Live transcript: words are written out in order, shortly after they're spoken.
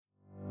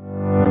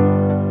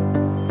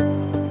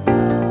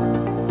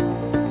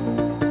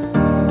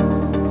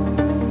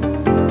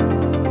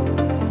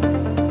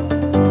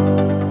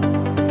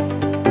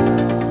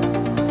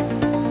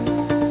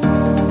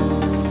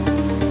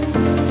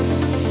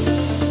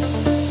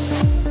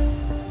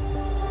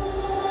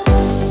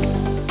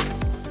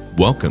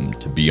Welcome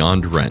to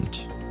Beyond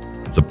Rent,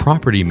 the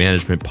property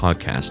management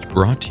podcast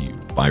brought to you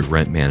by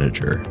Rent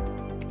Manager.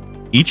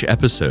 Each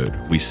episode,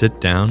 we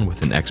sit down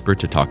with an expert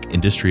to talk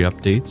industry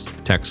updates,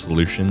 tech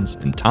solutions,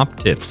 and top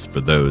tips for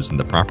those in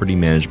the property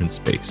management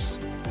space.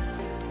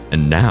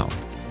 And now,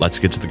 let's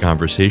get to the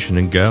conversation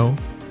and go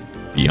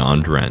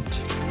Beyond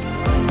Rent.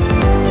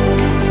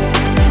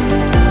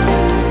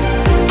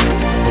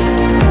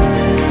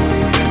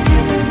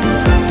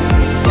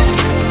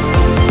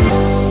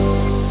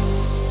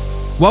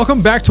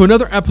 Welcome back to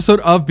another episode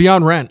of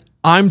Beyond Rent.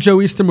 I'm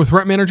Joe Easton with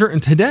Rent Manager,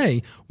 and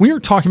today we are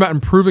talking about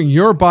improving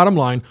your bottom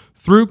line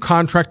through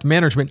contract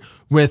management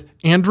with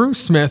Andrew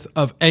Smith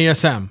of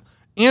ASM.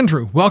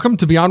 Andrew, welcome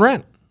to Beyond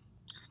Rent.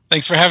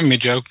 Thanks for having me,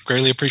 Joe.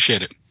 Greatly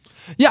appreciate it.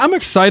 Yeah, I'm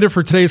excited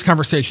for today's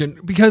conversation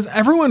because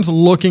everyone's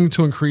looking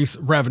to increase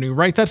revenue,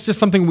 right? That's just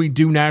something we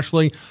do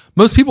naturally.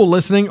 Most people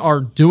listening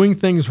are doing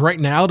things right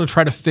now to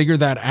try to figure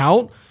that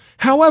out.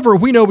 However,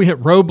 we know we hit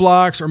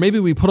roadblocks or maybe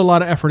we put a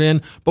lot of effort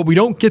in, but we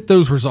don't get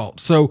those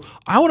results. So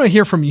I want to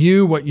hear from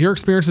you what your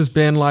experience has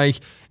been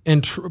like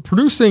in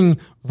producing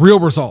real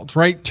results,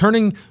 right?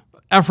 Turning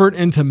effort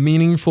into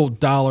meaningful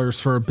dollars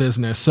for a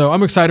business. So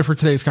I'm excited for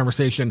today's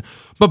conversation.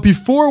 But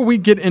before we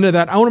get into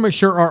that, I want to make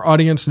sure our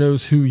audience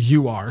knows who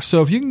you are.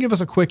 So if you can give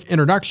us a quick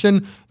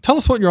introduction, tell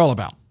us what you're all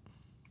about.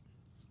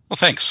 Well,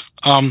 thanks.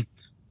 And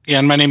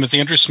my name is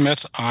Andrew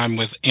Smith. I'm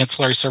with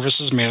Ancillary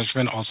Services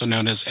Management, also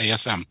known as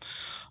ASM.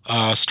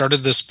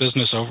 Started this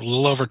business a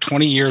little over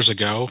 20 years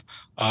ago.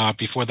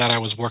 Before that, I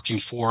was working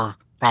for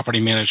property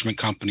management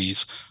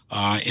companies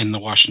in the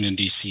Washington,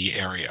 D.C.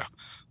 area.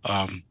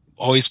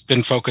 Always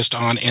been focused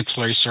on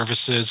ancillary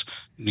services,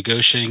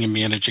 negotiating and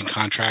managing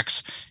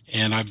contracts.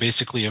 And I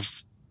basically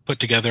have put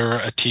together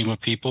a team of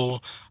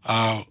people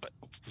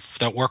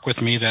that work with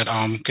me that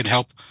can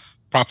help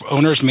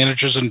owners,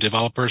 managers, and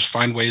developers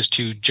find ways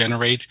to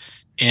generate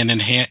and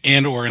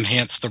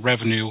enhance the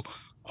revenue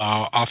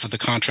off of the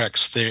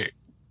contracts. The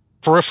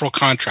peripheral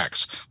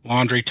contracts,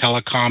 laundry,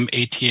 telecom,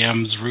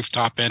 ATMs,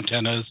 rooftop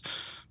antennas,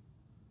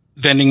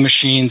 vending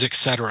machines,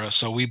 etc.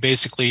 So we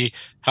basically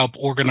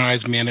help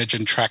organize, manage,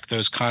 and track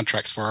those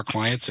contracts for our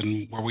clients,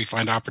 and where we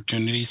find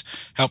opportunities,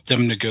 help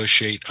them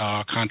negotiate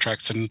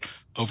contracts and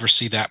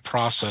oversee that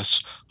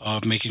process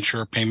of making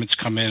sure payments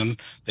come in,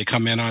 they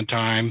come in on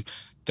time,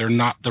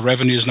 the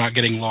revenue is not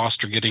getting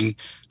lost or getting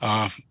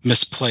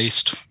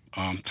misplaced,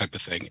 type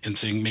of thing,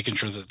 and making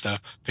sure that the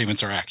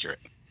payments are accurate.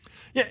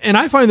 Yeah, and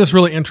I find this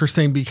really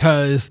interesting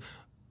because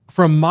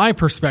from my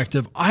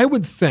perspective, I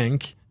would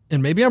think,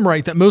 and maybe I'm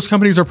right, that most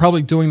companies are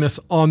probably doing this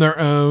on their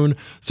own.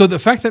 So the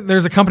fact that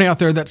there's a company out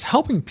there that's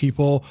helping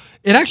people,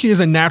 it actually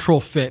is a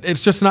natural fit.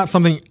 It's just not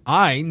something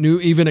I knew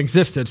even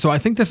existed. So I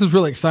think this is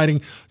really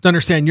exciting to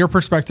understand your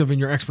perspective and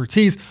your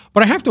expertise.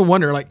 But I have to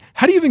wonder,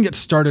 how do you even get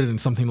started in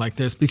something like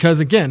this?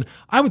 Because again,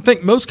 I would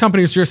think most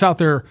companies are just out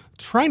there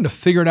trying to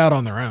figure it out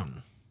on their own.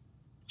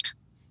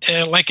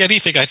 Like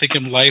anything, I think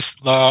in life,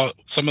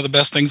 some of the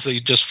best things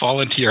that just fall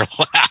into your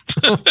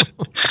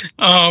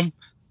lap.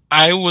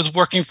 I was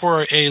working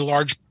for a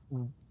large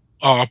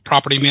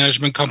property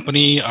management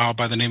company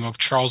by the name of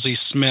Charles E.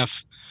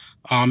 Smith,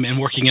 and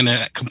working in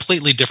a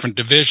completely different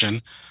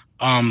division,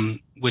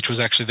 which was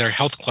actually their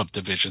health club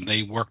division.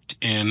 They worked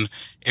in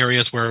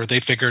areas where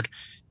they figured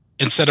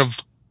instead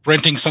of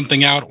renting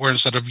something out or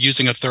instead of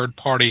using a third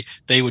party,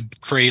 they would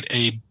create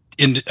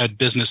a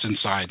business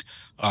inside.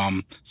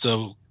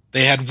 So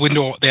they had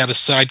a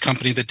side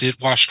company that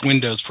washed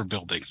windows for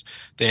buildings.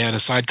 They had a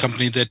side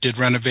company that did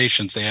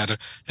renovations. They had an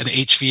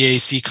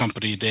HVAC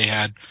company. They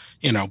had,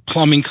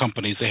 plumbing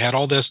companies. They had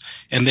all this,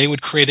 and they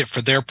would create it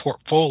for their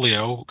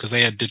portfolio because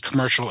they did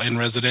commercial and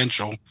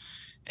residential.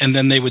 And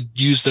then they would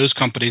use those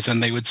companies,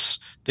 and they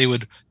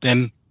would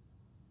then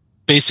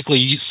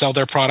basically sell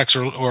their products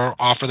or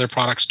offer their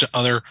products to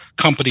other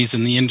companies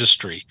in the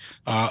industry,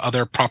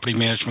 other property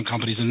management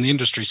companies in the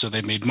industry. So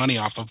they made money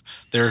off of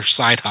their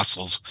side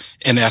hustles,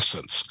 in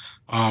essence.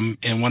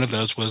 And one of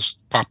those was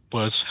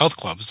health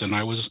clubs. And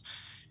I was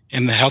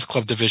in the health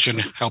club division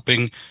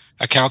helping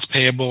accounts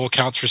payable,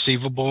 accounts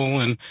receivable,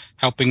 and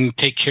helping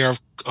take care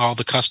of all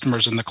the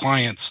customers and the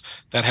clients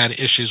that had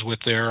issues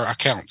with their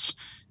accounts.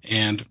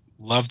 And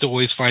love to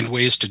always find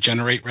ways to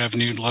generate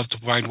revenue, love to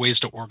find ways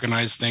to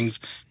organize things,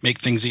 make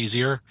things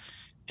easier.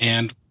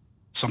 And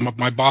some of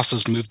my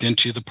bosses moved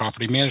into the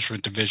property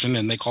management division,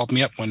 and they called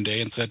me up one day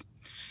and said,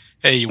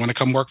 "Hey, you want to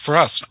come work for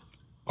us?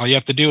 All you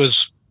have to do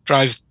is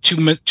drive two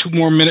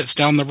more minutes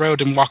down the road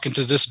and walk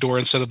into this door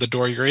instead of the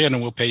door you're in,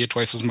 and we'll pay you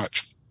twice as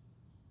much."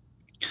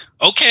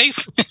 Okay.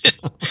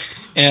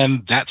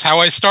 And that's how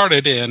I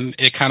started. And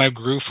it kind of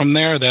grew from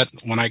there, that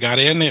when I got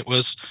in, it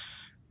was,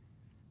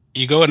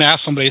 you go and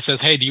ask somebody,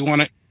 says, "Hey, do you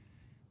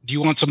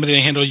want somebody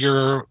to handle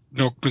your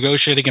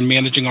negotiating and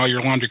managing all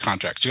your laundry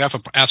contracts?" You have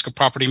to ask a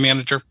property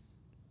manager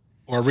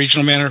or a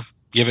regional manager,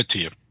 give it to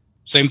you.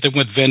 Same thing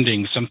with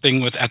vending.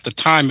 Something with, at the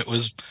time, it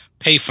was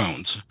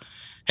payphones.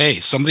 Hey,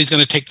 somebody's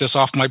going to take this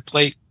off my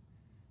plate.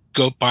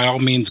 Go, by all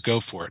means, go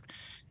for it.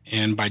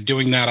 And by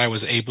doing that, I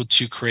was able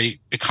to create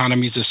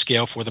economies of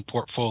scale for the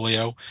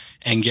portfolio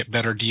and get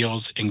better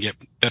deals and get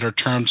better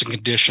terms and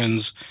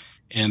conditions.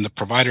 And the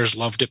providers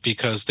loved it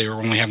because they were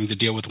only having to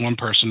deal with one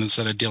person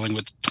instead of dealing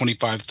with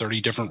 25,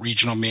 30 different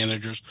regional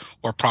managers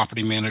or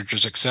property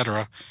managers, et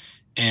cetera.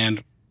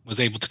 And was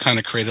able to kind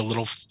of create a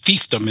little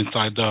fiefdom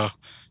inside the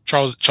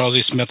Charles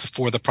E. Smith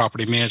for the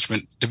property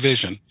management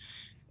division.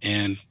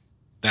 And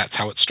that's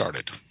how it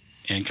started,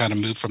 and kind of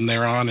moved from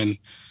there on. And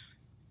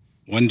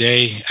one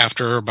day,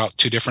 after about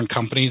 2 different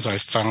companies, I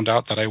found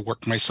out that I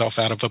worked myself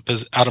out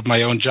of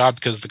my own job,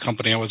 because the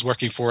company I was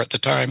working for at the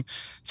time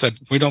said,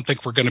 "We don't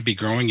think we're going to be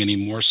growing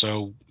anymore,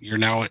 so you're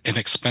now an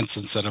expense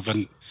instead of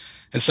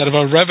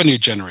a revenue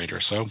generator."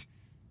 So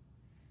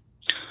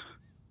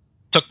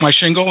took my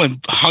shingle and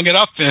hung it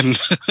up, and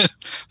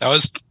that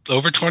was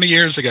over 20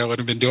 years ago,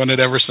 and I've been doing it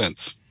ever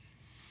since.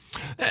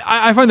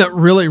 I find that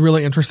really,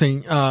 really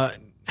interesting,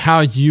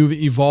 how you've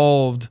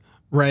evolved,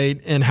 right?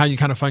 And how you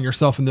kind of find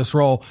yourself in this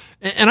role.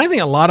 And I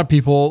think a lot of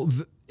people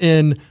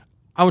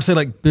I would say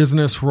like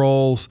business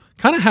roles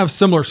kind of have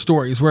similar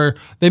stories where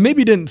they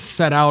maybe didn't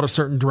set out a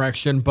certain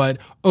direction, but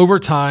over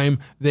time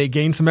they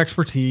gain some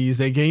expertise,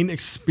 they gain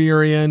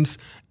experience,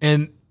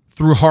 and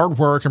through hard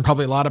work and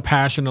probably a lot of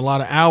passion, a lot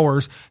of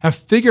hours, have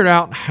figured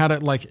out how to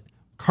like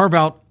carve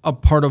out a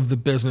part of the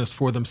business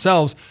for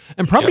themselves.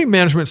 And property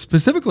management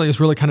specifically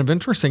is really kind of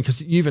interesting,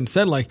 because you even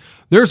said like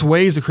there's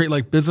ways to create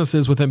like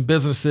businesses within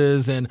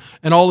businesses and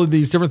all of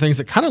these different things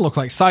that kind of look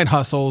like side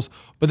hustles,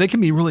 but they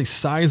can be really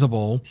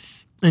sizable.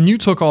 And you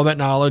took all that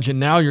knowledge and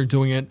now you're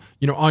doing it,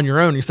 on your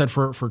own. You said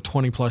for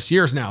 20 plus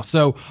years now.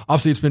 So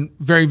obviously it's been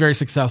very, very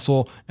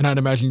successful. And I'd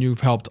imagine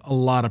you've helped a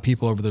lot of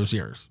people over those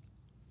years.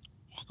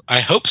 I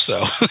hope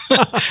so.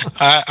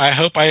 I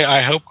hope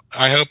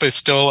I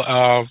still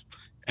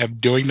am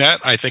doing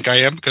that. I think I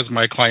am, because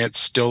my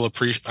clients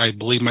I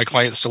believe my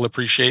clients still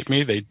appreciate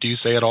me. They do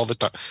say it all the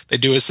time. They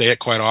do say it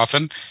quite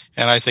often.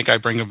 And I think I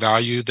bring a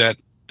value that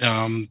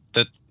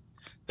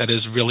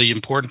is really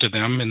important to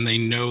them. And they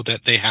know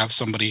that they have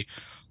somebody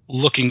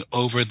looking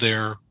over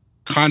their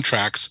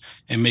contracts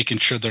and making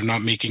sure they're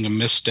not making a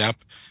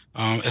misstep,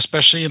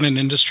 especially in an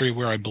industry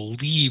where I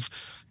believe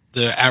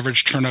the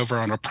average turnover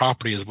on a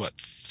property is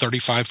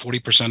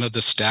 35-40% of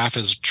the staff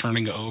is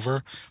turning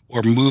over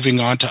or moving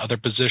on to other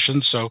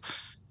positions. So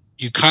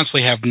you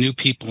constantly have new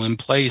people in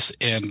place,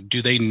 and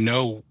do they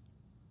know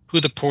who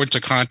the points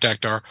of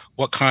contact are,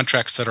 what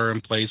contracts that are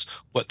in place,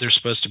 what they're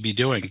supposed to be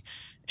doing?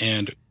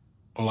 And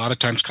a lot of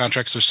times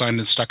contracts are signed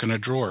and stuck in a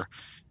drawer,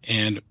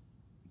 and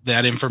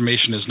that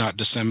information is not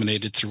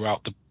disseminated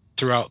throughout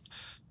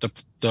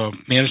the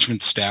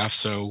management staff.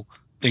 So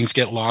things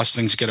get lost,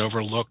 things get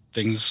overlooked,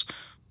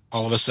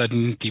 all of a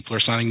sudden people are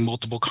signing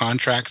multiple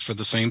contracts for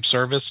the same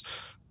service,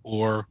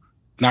 or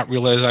not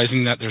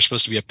realizing that there's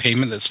supposed to be a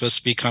payment that's supposed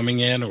to be coming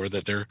in, or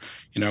that they're,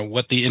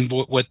 what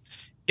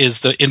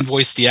is the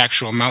invoice, the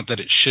actual amount that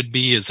it should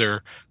be? Is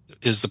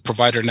the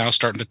provider now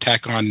starting to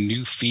tack on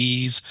new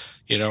fees,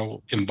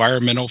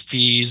 environmental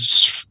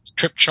fees,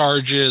 trip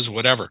charges,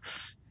 whatever?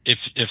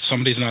 If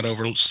somebody's not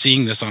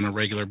overseeing this on a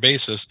regular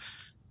basis,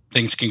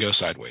 things can go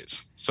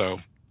sideways. So,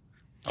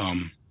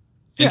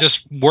 and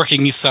just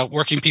working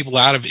people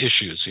out of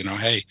issues.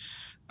 Hey,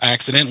 I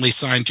accidentally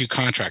signed 2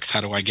 contracts. How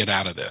do I get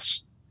out of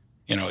this?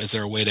 Is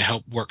there a way to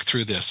help work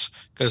through this?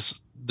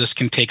 Because this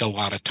can take a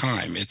lot of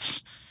time.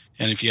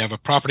 And if you have a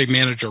property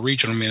manager,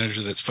 regional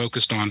manager that's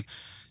focused on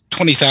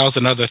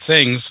 20,000 other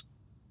things,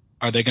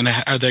 are they going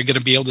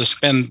to be able to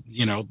spend,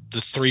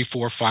 the 3,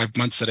 4, 5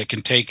 months that it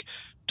can take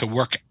to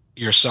work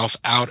yourself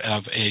out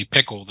of a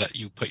pickle that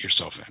you put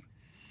yourself in?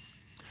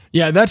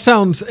 Yeah, it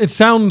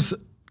sounds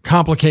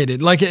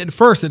complicated. Like at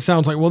first it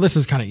sounds like, well, this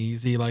is kind of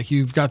easy. Like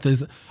you've got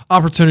this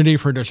opportunity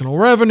for additional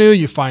revenue.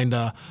 You find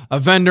a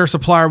vendor,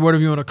 supplier,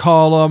 whatever you want to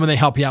call them, and they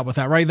help you out with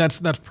that, right? That's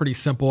pretty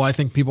simple. I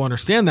think people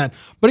understand that,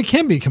 but it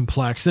can be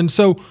complex. And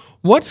so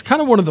what's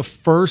kind of one of the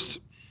first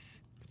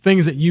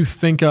things that you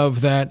think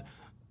of that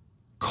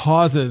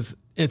causes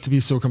it to be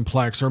so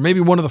complex, or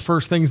maybe one of the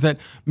first things that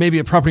maybe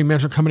a property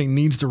management company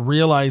needs to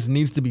realize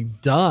needs to be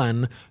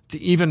done to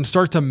even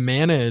start to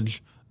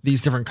manage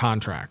these different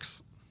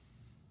contracts?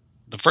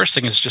 The first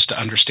thing is just to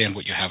understand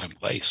what you have in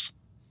place,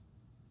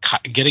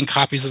 getting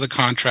copies of the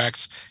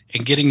contracts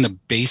and getting the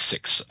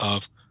basics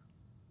of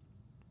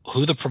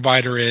who the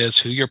provider is,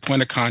 who your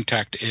point of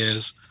contact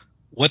is,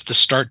 what the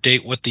start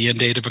date, what the end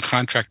date of a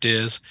contract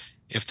is,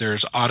 if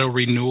there's auto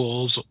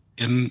renewals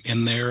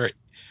in there,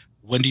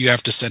 when do you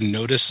have to send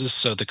notices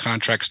so the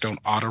contracts don't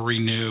auto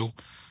renew?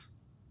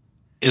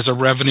 Is a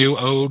revenue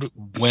owed?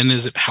 When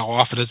is it? How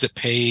often is it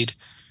paid?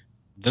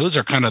 Those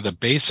are kind of the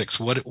basics.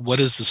 What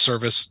is the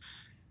service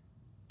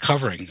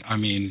covering? I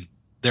mean,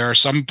 there are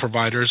some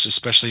providers,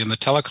 especially in the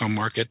telecom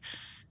market,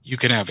 you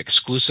can have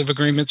exclusive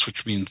agreements,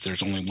 which means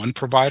there's only one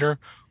provider,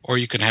 or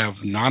you can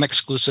have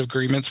non-exclusive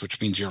agreements, which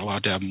means you're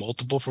allowed to have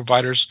multiple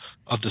providers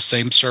of the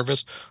same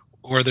service.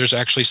 Or there's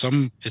actually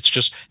some, it's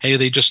just, hey,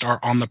 they just are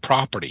on the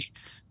property,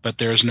 but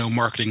there's no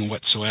marketing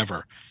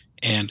whatsoever.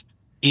 And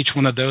each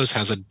one of those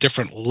has a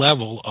different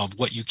level of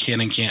what you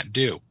can and can't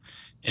do.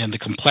 and the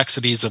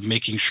complexities of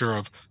making sure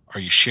of, are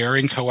you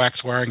sharing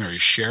coax wiring? Are you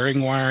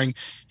sharing wiring?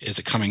 Is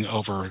it coming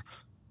over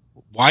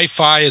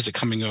Wi-Fi? Is it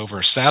coming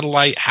over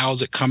satellite? How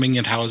is it coming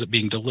and how is it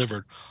being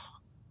delivered?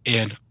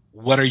 And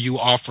what are you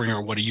offering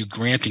or what are you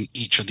granting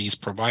each of these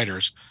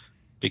providers?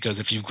 Because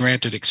if you've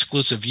granted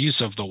exclusive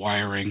use of the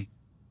wiring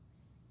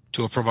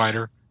to a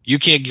provider, you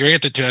can't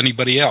grant it to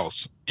anybody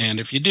else. And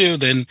if you do,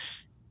 then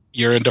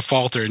you're in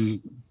default,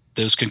 and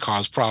those can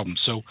cause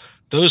problems. So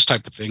those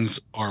type of things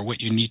are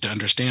what you need to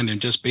understand,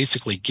 and just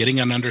basically getting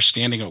an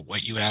understanding of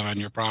what you have on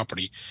your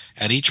property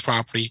at each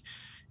property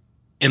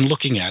and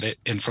looking at it.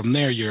 And from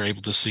there, you're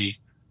able to see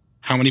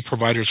how many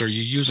providers are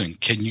you using?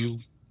 Can you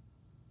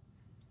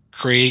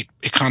create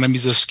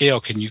economies of scale?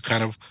 Can you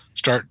kind of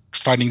start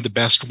finding the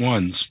best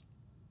ones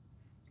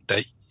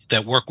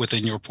that work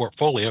within your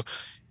portfolio,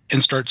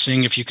 and start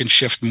seeing if you can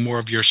shift more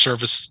of your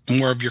service,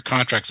 more of your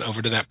contracts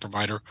over to that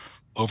provider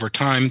over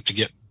time to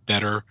get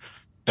better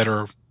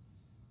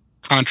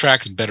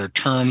contracts, better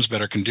terms,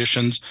 better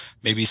conditions,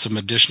 maybe some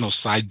additional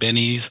side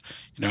bennies.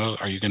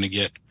 Are you going to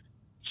get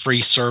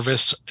free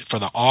service for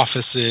the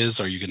offices?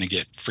 Are you going to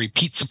get free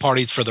pizza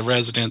parties for the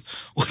residents?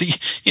 What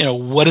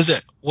is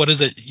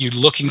it you're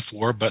looking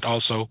for? But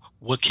also,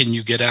 what can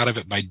you get out of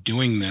it by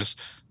doing this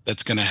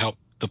that's going to help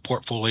the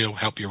portfolio,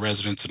 help your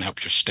residents, and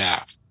help your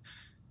staff?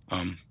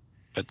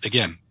 But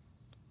again,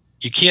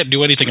 you can't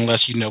do anything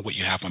unless you know what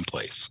you have in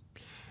place.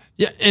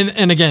 Yeah.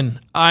 And again,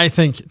 I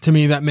think to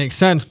me that makes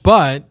sense,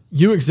 but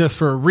you exist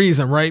for a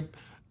reason, right?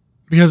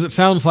 Because it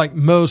sounds like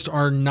most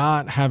are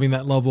not having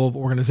that level of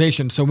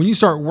organization. So when you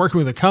start working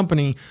with a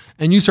company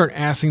and you start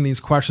asking these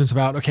questions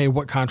about, okay,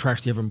 what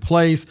contracts do you have in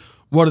place?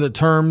 What are the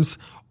terms?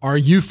 Are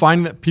you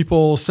finding that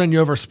people send you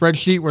over a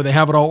spreadsheet where they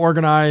have it all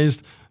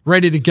organized,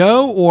 ready to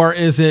go? Or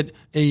is it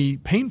a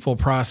painful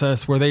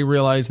process where they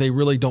realize they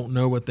really don't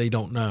know what they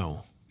don't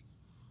know?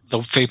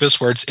 The famous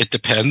words, it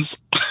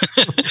depends.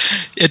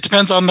 It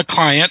depends on the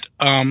client.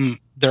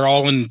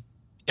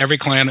 Every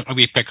client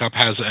we pick up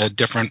has a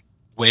different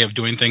way of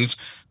doing things.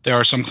 There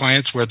are some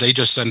clients where they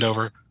just send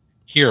over,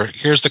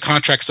 here's the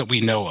contracts that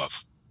we know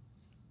of.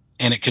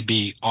 And it could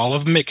be all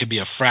of them. It could be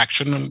a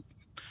fraction.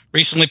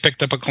 Recently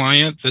picked up a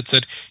client that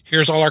said,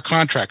 here's all our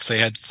contracts. They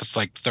had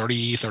like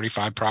 30,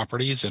 35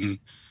 properties, and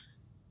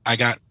I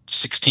got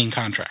 16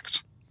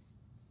 contracts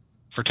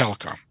for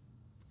telecom.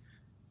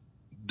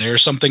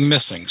 There's something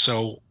missing.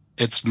 So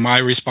it's my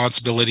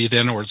responsibility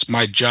then, or it's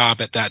my job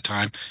at that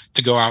time,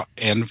 to go out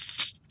and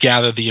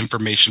gather the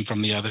information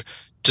from the other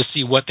to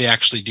see what they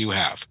actually do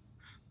have.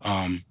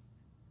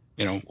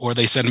 Or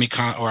they send me,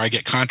 or I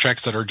get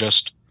contracts that are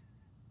just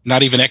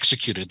not even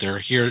executed. They're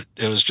here.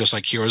 It was just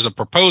like, here is a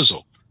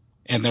proposal,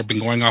 and they've been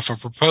going off a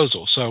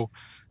proposal. So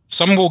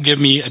some will give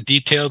me a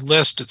detailed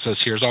list. It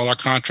says, here's all our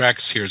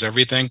contracts. Here's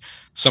everything.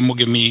 Some will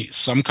give me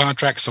some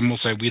contracts. Some will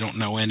say, we don't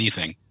know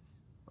anything,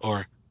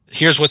 or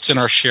here's what's in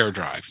our share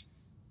drive.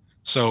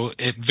 So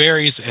it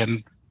varies.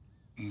 And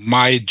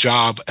my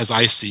job, as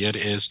I see it,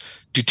 is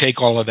to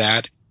take all of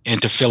that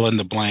and to fill in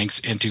the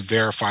blanks and to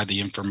verify the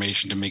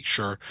information to make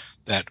sure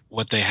that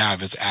what they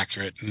have is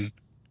accurate. And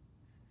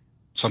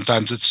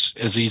sometimes it's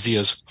as easy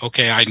as,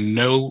 okay, I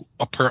know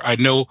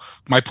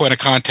my point of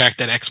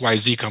contact at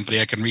XYZ company.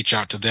 I can reach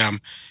out to them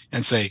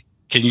and say,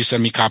 can you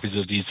send me copies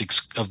of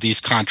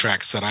these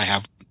contracts that I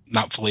have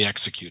not fully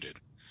executed?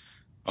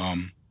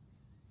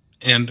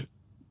 And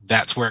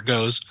that's where it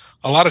goes.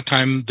 A lot of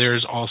time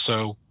there's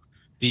also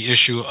the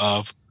issue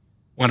of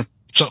when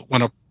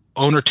a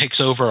owner takes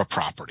over a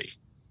property,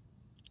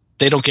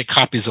 they don't get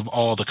copies of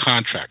all the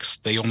contracts.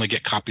 They only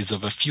get copies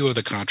of a few of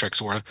the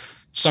contracts, or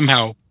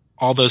somehow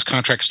all those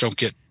contracts don't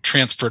get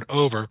transferred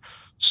over.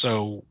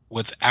 So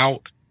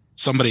without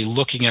somebody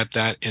looking at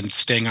that and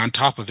staying on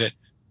top of it,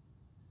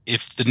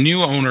 if the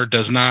new owner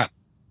does not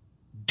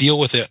deal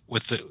with it,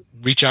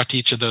 reach out to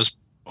each of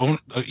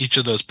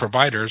those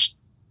providers,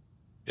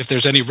 if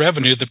there's any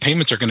revenue, the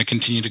payments are going to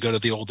continue to go to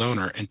the old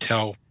owner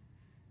until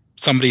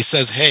somebody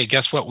says, hey,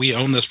 guess what? We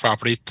own this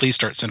property. Please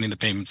start sending the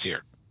payments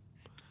here.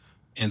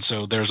 And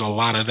so there's a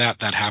lot of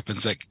that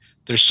happens. Like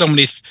there's so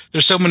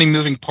many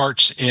moving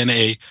parts in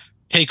a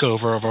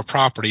takeover of a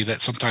property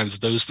that sometimes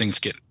those things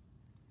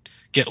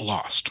get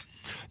lost.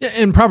 Yeah,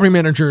 and property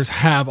managers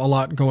have a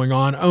lot going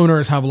on.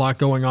 Owners have a lot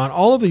going on.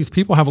 All of these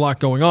people have a lot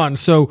going on.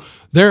 So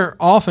they're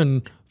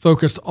often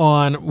focused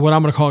on what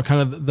I'm going to call kind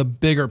of the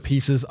bigger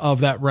pieces of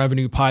that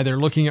revenue pie. They're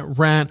looking at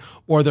rent,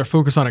 or they're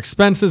focused on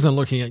expenses and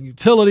looking at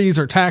utilities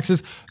or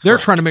taxes. They're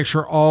trying to make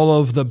sure all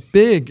of the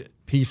big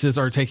pieces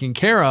are taken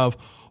care of.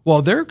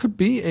 Well, there could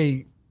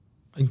be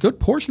a good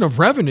portion of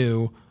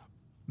revenue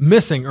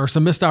missing, or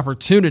some missed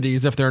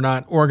opportunities if they're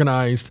not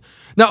organized.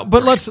 Now,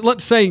 but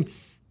let's say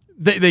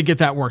they get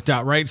that worked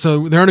out, right?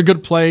 So they're in a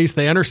good place.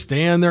 They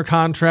understand their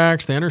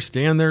contracts. They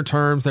understand their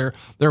terms.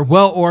 They're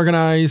well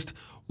organized.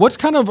 What's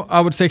kind of,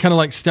 I would say, kind of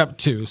like step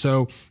two?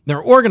 So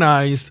they're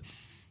organized,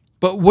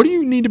 but what do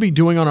you need to be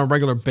doing on a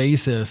regular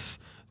basis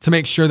to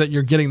make sure that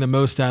you're getting the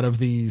most out of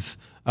these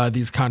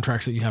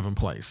contracts that you have in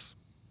place?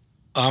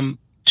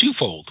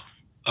 Twofold.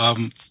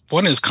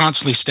 One is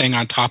constantly staying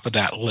on top of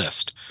that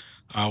list.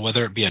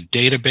 whether it be a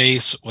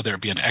database, whether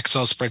it be an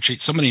Excel spreadsheet.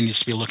 Somebody needs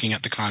to be looking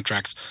at the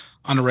contracts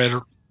on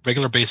a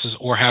regular basis,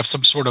 or have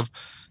some sort of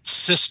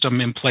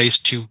system in place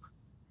to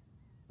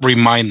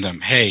remind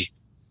them, hey,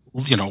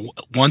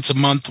 once a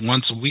month,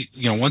 once a week,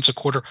 once a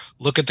quarter,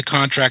 look at the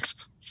contracts,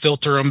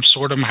 filter them,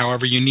 sort them,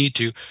 however you need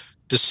to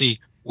see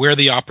where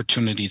the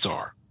opportunities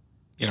are.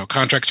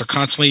 Contracts are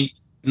constantly,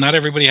 not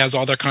everybody has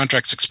all their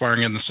contracts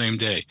expiring in the same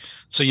day.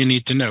 So you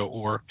need to know,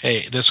 or,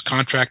 hey, this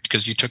contract,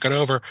 because you took it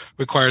over,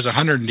 requires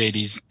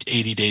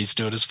 180 days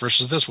notice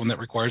versus this one that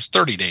requires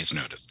 30 days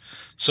notice.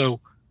 So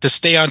to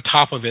stay on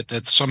top of it,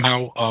 that's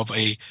somehow of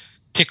a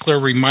tickler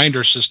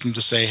reminder system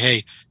to say,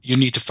 hey, you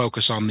need to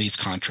focus on these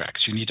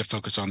contracts. You need to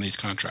focus on these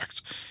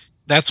contracts.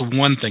 That's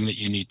one thing that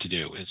you need to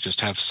do, is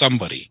just have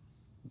somebody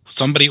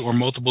or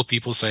multiple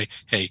people say,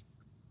 hey,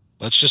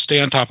 let's just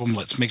stay on top of them.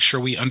 Let's make sure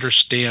we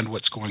understand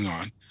what's going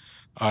on.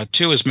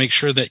 Two is make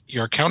sure that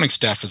your accounting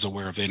staff is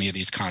aware of any of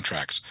these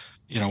contracts,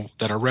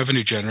 that are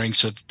revenue generating,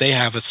 so that they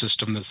have a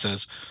system that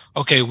says,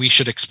 okay, we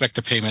should expect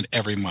a payment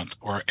every month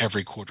or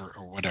every quarter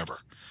or whatever.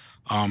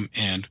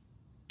 And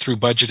through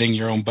budgeting,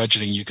 your own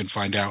budgeting, you can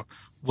find out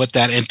what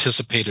that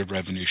anticipated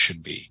revenue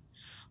should be.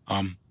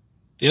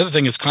 The other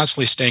thing is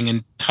constantly staying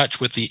in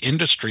touch with the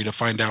industry to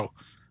find out,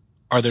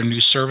 are there new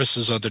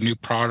services? Are there new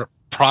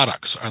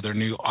products? Are there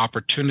new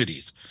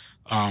opportunities?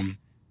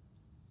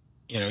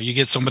 You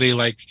get somebody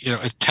like,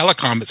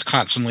 telecom, it's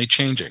constantly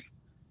changing.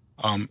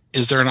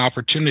 Is there an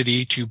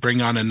opportunity to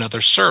bring on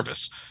another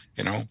service?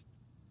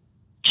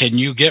 Can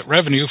you get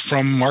revenue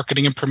from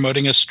marketing and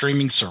promoting a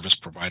streaming service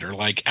provider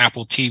like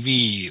Apple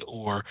TV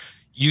or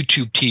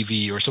YouTube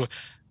TV or so?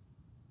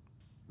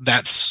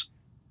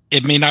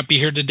 It may not be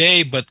here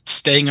today, but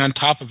staying on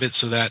top of it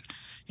so that,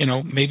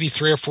 maybe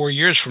 3 or 4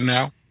 years from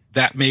now,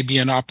 that may be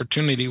an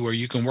opportunity where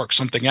you can work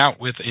something out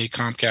with a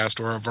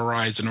Comcast or a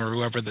Verizon or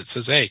whoever that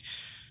says, hey,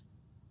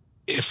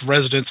 if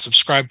residents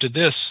subscribe to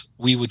this,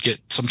 we would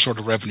get some sort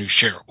of revenue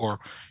share, or,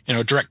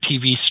 direct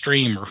TV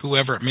stream, or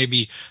whoever it may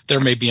be, there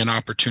may be an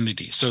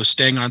opportunity. So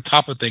staying on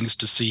top of things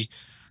to see,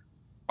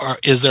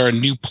 is there a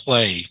new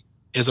play?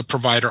 Is a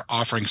provider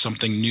offering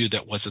something new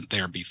that wasn't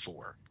there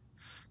before?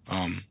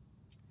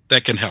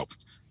 That can help.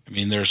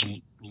 There's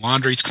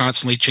laundry's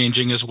constantly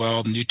changing as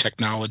well, new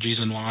technologies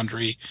in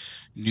laundry,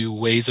 new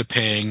ways of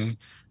paying.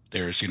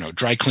 There's,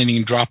 dry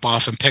cleaning, drop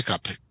off and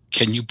pickup.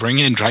 Can you bring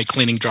in dry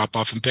cleaning, drop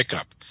off and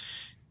pickup?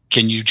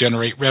 Can you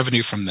generate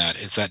revenue from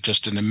that? Is that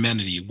just an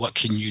amenity? What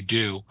can you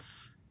do?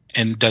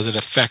 And does it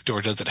affect,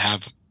 or do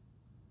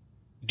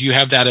you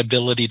have that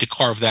ability to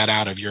carve that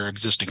out of your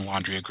existing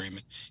laundry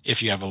agreement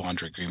if you have a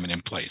laundry agreement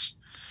in place?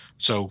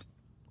 So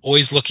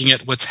always looking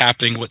at what's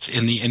happening, what's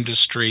in the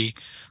industry,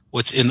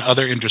 what's in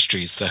other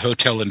industries. The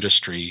hotel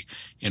industry,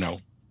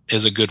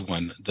 is a good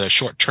one. The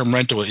short-term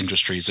rental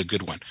industry is a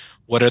good one.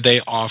 What are they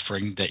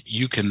offering that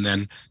you can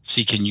then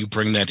see? Can you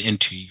bring that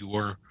into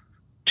your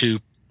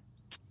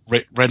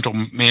rental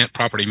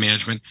property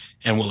management,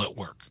 and will it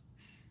work?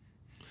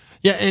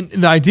 Yeah, and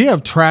the idea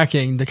of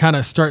tracking, to kind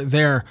of start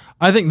there,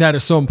 I think that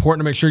is so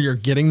important to make sure you're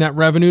getting that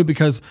revenue,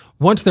 because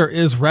once there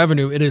is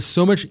revenue, it is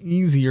so much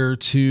easier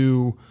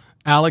to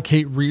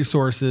allocate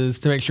resources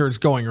to make sure it's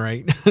going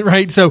right,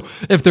 right? So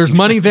if there's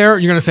money there,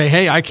 you're going to say,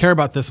 hey, I care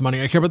about this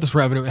money. I care about this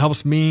revenue. It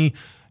helps me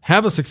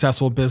have a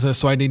successful business,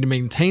 so I need to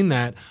maintain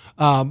that.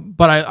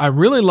 But I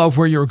really love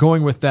where you're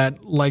going with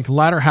that, like,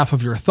 latter half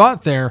of your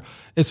thought there,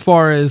 as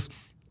far as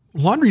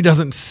laundry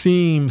doesn't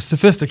seem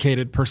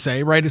sophisticated per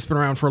se, right? It's been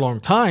around for a long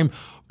time,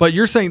 but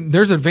you're saying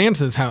there's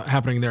advances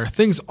happening there.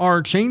 Things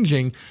are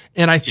changing.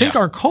 And I think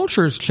our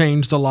culture's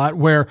changed a lot,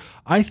 where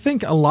I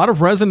think a lot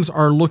of residents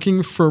are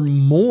looking for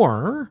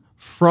more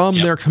from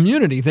their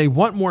community. They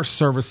want more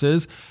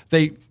services.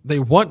 They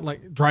want,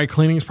 like, dry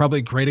cleaning is probably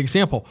a great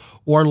example,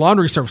 or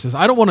laundry services.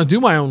 I don't want to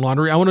do my own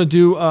laundry. I want to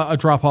do a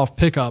drop-off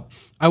pickup.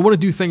 I want to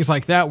do things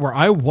like that, where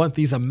I want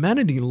these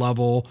amenity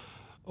level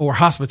or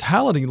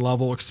hospitality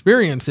level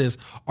experiences.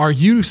 Are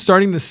you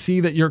starting to see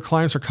that your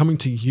clients are coming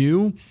to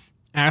you,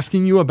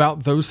 asking you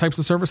about those types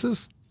of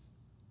services?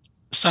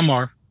 Some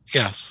are,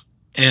 yes.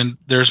 And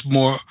there's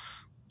more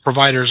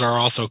providers are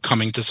also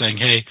coming to saying,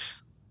 hey,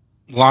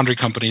 some laundry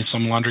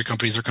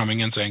companies are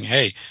coming in saying,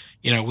 hey,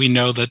 we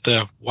know that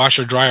the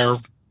washer dryer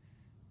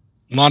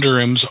laundry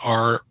rooms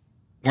we're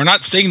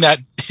not seeing that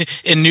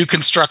in new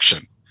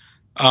construction.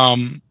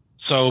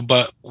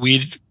 But we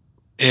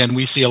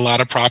see a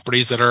lot of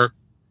properties that are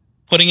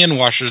putting in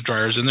washers,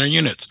 dryers in their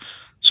units.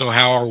 So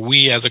how are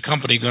we as a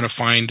company going to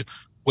find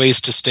ways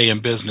to stay in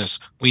business?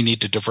 We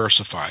need to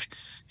diversify.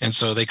 And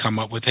so they come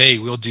up with, hey,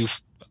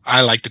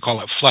 I like to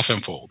call it fluff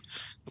and fold.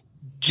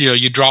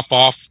 You drop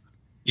off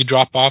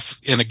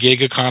in a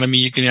gig economy.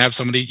 You can have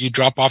you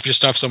drop off your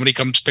stuff, somebody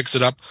comes, picks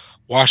it up,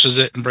 washes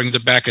it, and brings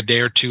it back a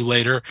day or two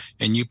later,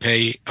 and you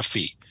pay a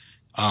fee.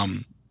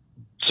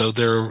 So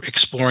they're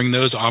exploring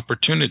those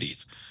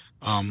opportunities.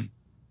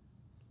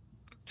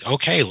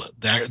 Okay,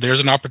 there's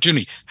an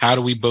opportunity. How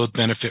do we both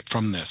benefit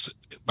from this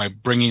by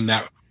bringing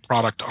that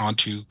product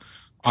onto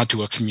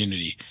a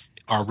community?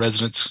 Our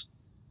residents,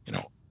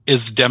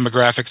 is the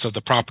demographics of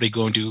the property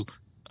going to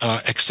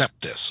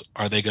accept this?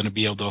 Are they going to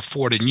be able to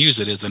afford and use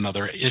it is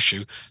another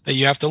issue that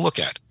you have to look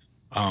at.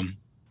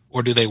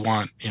 Or do they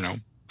want,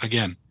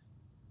 again,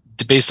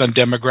 based on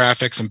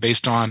demographics and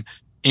based on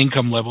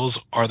income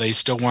levels, are they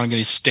still wanting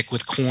to stick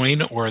with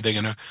coin, or are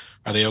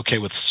they okay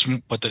with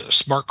the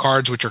smart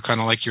cards, which are kind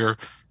of like your,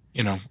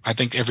 I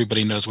think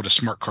everybody knows what a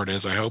smart card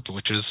is, I hope,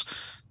 which is,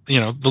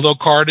 the little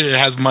card, it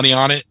has money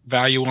on it,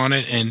 value on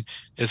it. And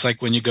it's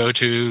like when you go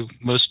to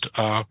most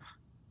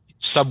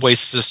subway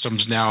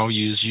systems now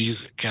you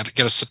get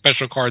a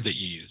special card that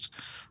you use.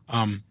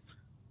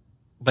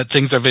 But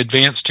things have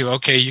advanced to,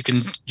 okay, you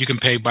can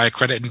pay by a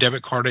credit and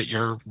debit card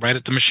right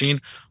at the machine,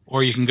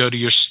 or you can go to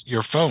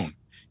your phone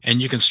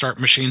and you can start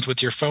machines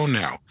with your phone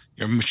now.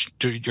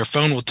 Your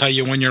phone will tell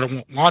you when your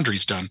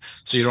laundry's done,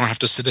 so you don't have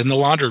to sit in the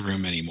laundry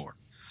room anymore.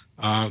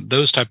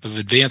 Those type of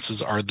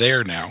advances are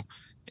there now,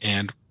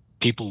 and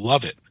people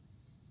love it.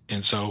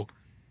 And so,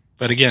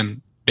 but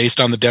again,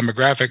 based on the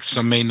demographics,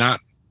 some may not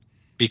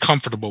be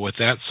comfortable with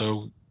that.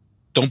 So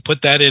don't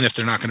put that in if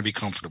they're not going to be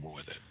comfortable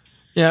with it.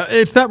 Yeah,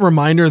 it's that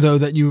reminder, though,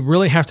 that you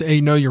really have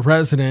to know your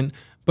resident,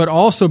 but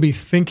also be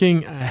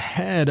thinking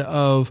ahead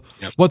of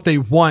what they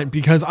want.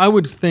 Because I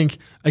would think,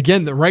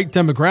 again, the right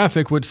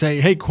demographic would say,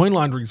 hey, coin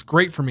laundry is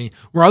great for me.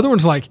 Where other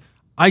ones like,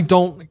 I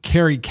don't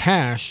carry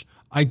cash.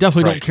 I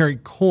definitely don't carry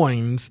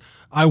coins.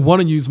 I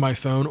want to use my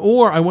phone,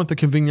 or I want the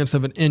convenience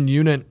of an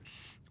in-unit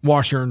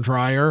washer and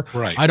dryer.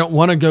 Right. I don't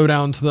want to go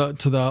down to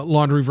the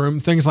laundry room,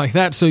 things like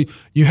that. So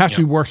you have to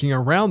be working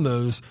around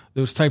those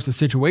types of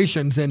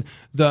situations. And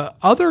the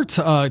other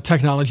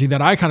technology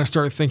that I kind of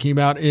started thinking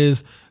about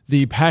is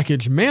the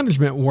package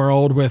management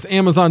world with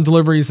Amazon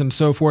deliveries and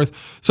so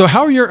forth. So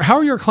how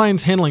are your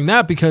clients handling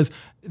that? Because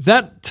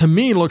that to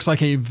me looks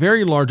like a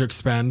very large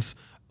expense,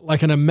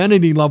 like an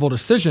amenity level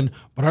decision.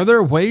 But are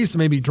there ways to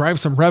maybe drive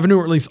some revenue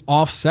or at least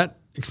offset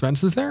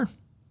expenses there?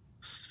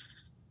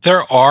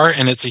 There are,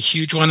 and it's a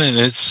huge one,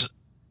 and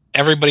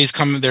everybody's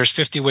coming. There's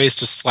 50 ways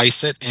to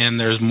slice it, and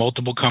there's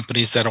multiple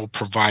companies that will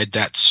provide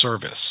that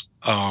service.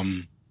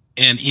 And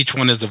each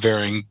one is a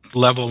varying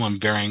level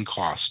and varying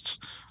costs.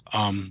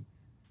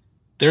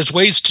 There's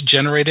ways to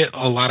generate it.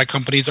 A lot of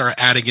companies are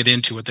adding it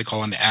into what they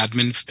call an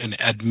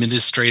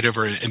administrative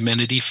or an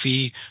amenity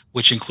fee,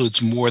 which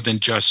includes more than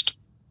just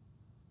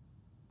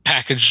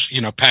package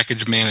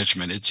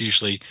management.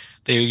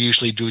 They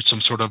usually do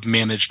some sort of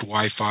managed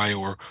Wi-Fi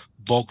or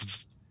bulk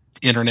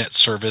internet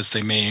service.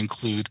 They may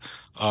include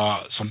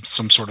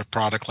some sort of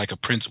product like a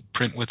print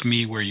with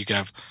me, where you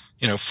have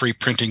free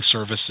printing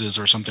services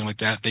or something like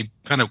that. They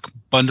kind of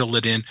bundle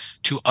it in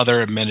to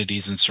other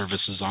amenities and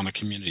services on a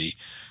community,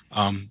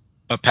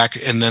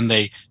 and then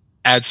they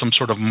add some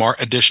sort of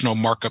additional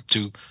markup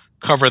to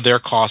cover their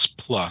cost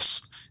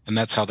plus, and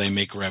that's how they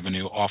make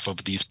revenue off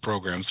of these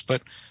programs.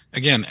 But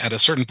again, at a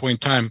certain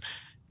point in time,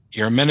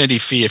 your amenity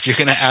fee, if you're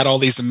going to add all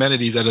these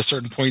amenities at a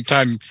certain point in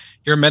time,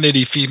 your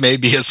amenity fee may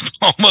be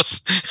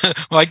almost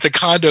like the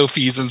condo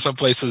fees in some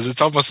places.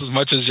 It's almost as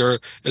much as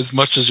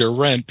your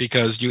rent,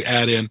 because you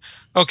add in,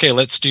 okay,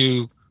 let's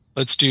do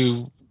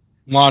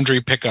laundry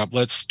pickup.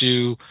 Let's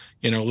do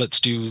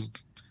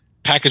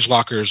package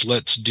lockers.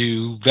 Let's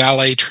do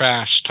valet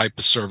trash type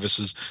of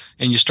services.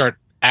 And you start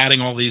adding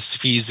all these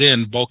fees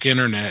in, bulk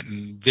internet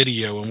and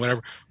video and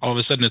whatever. All of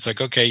a sudden it's like,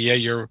 okay, yeah,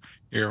 your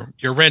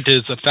rent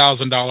is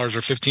 $1,000 or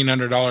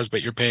 $1,500,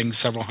 but you're paying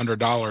several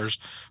 $100s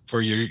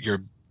for your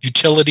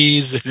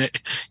utilities,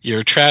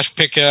 your trash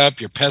pickup,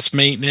 your pest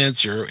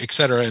maintenance, your et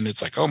cetera. And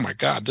it's like, oh my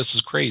God, this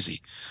is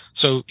crazy.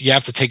 So you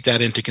have to take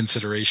that into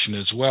consideration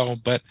as well.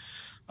 But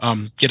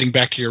getting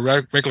back to your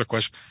regular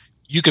question,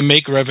 you can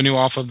make revenue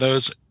off of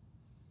those.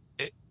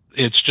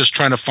 It's just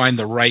trying to find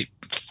the right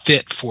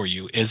fit for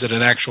you. Is it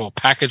an actual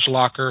package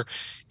locker?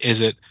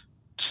 Is it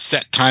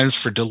set times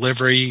for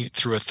delivery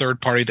through a third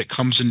party that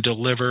comes and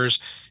delivers?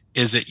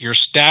 Is it your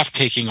staff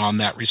taking on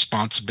that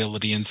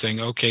responsibility and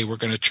saying, okay, we're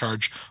going to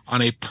charge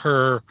on a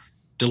per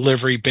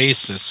delivery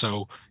basis?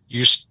 So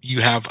you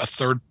have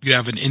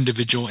an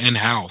individual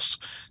in-house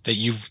that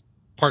you've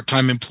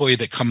part-time employee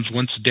that comes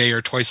once a day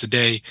or twice a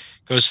day,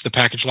 goes to the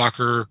package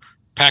locker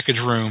package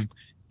room,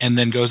 and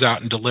then goes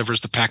out and delivers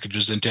the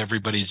packages into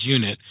everybody's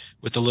unit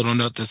with a little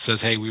note that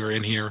says, hey, we were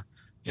in here,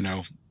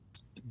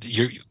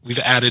 we've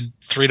added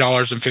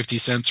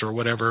 $3.50 or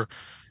whatever,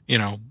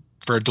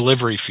 for a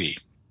delivery fee.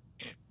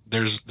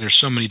 There's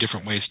so many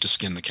different ways to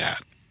skin the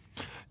cat.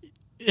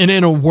 And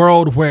in a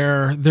world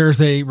where there's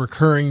a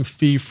recurring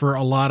fee for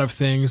a lot of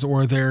things,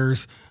 or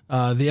there's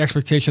the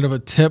expectation of a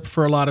tip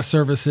for a lot of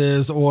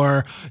services,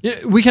 or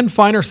we can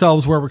find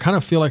ourselves where we kind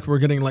of feel like we're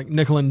getting like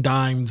nickel and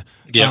dimed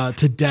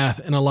to death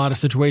in a lot of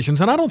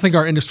situations. And I don't think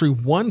our industry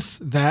wants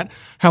that.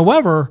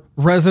 However,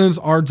 residents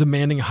are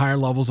demanding higher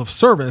levels of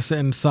service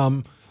in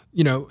some,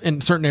 in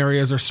certain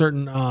areas or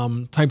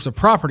certain types of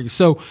property.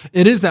 So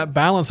it is that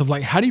balance of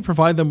like, how do you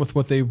provide them with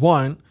what they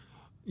want?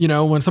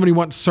 When somebody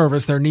wants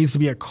service, there needs to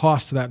be a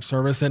cost to that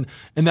service. And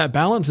that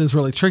balance is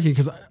really tricky,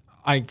 because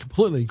I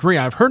completely agree.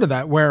 I've heard of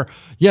that where,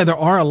 there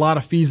are a lot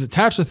of fees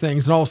attached to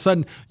things, and all of a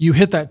sudden you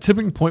hit that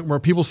tipping point where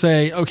people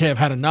say, okay, I've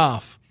had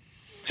enough.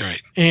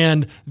 Right.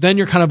 And then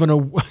you're kind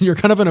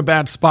of in a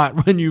bad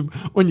spot when you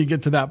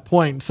get to that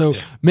point. So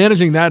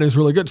managing that is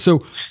really good.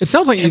 So it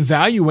sounds like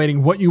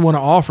evaluating what you want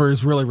to offer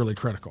is really, really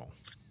critical.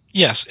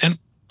 Yes. And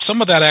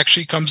some of that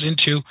actually comes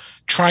into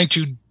trying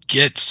to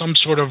get some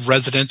sort of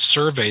resident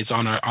surveys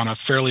on a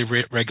fairly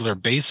regular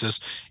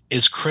basis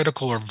is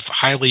critical or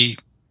highly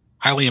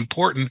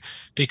important,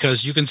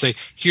 because you can say,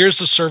 here's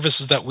the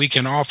services that we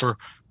can offer.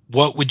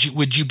 What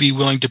would you be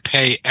willing to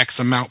pay X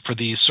amount for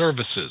these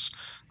services?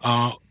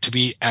 To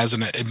be as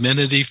an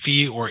amenity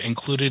fee or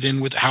included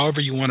in with however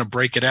you want to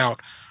break it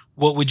out,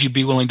 what would you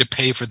be willing to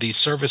pay for these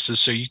services,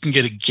 so you can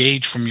get a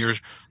gauge from your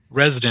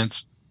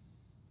residents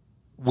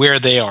where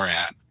they are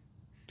at?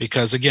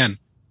 Because again,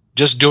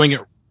 just doing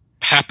it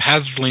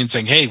haphazardly and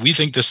saying, hey, we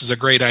think this is a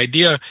great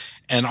idea,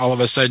 and all of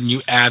a sudden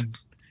you add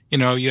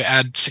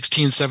 $16,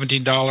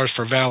 $17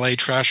 for valet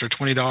trash or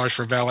 $20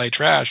 for valet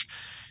trash,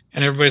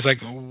 and everybody's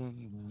like,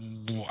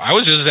 I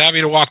was just happy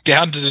to walk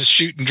down to the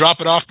chute and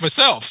drop it off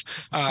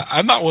myself.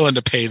 I'm not willing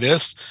to pay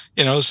this.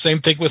 Same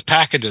thing with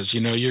packages.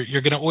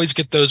 You're going to always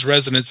get those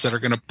residents that are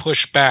going to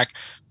push back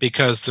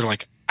because they're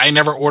like, I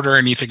never order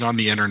anything on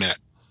the internet.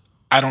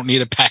 I don't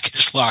need a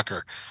package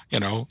locker.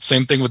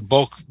 Same thing with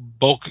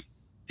bulk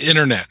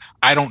internet.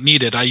 I don't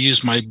need it. I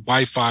use my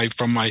Wi-Fi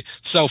from my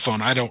cell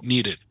phone. I don't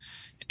need it.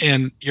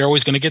 And you're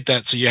always going to get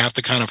that. So you have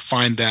to kind of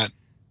find that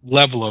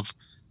level of,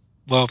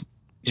 well,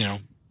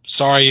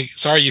 sorry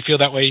you feel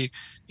that way.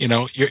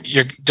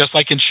 You're just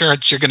like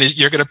insurance.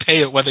 You're gonna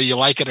pay it whether you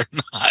like it or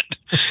not.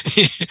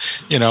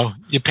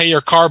 You pay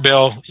your car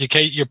bill. You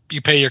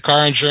pay your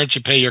car insurance.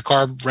 You pay your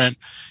car rent.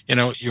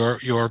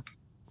 The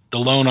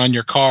loan on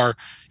your car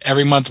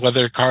every month,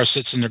 whether the car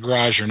sits in the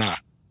garage or not.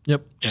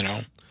 Yep.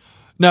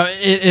 No,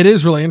 it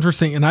is really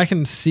interesting, and I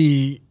can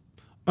see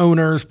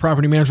owners,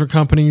 property management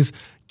companies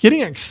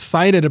getting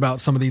excited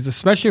about some of these,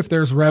 especially if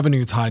there's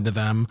revenue tied to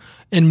them,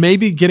 and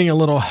maybe getting a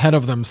little ahead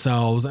of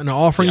themselves and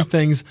offering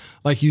things,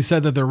 like you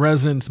said, that their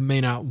residents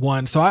may not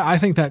want. So I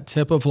think that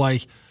tip of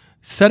like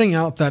setting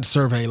out that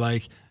survey,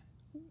 like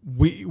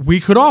we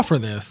could offer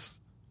this.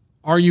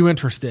 Are you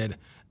interested?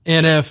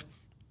 And if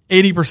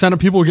 80% of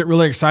people get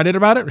really excited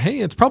about it, hey,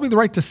 it's probably the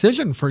right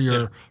decision for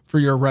your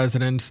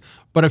residents.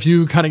 But if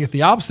you kind of get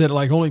the opposite,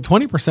 like only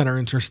 20% are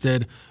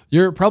interested,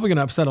 you're probably going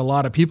to upset a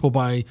lot of people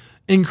by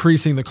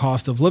increasing the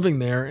cost of living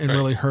there and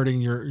really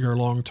hurting your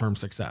long-term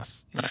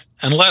success. Right.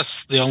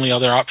 Unless the only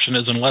other option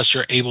is, unless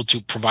you're able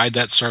to provide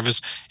that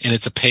service and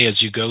it's a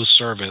pay-as-you-go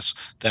service,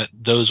 that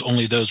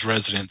only those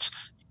residents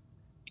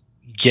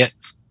get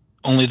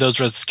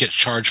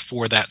charged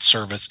for that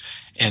service.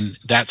 And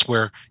that's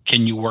where,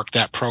 can you work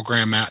that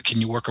program out? Can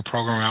you work a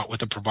program out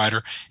with a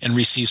provider and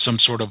receive some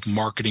sort of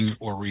marketing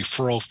or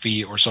referral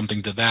fee or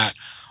something to that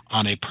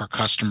on a per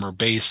customer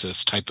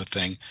basis type of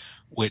thing,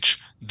 which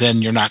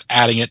then you're not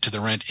adding it to the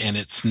rent, and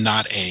it's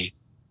not a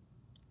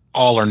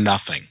all or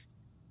nothing.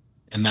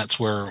 And that's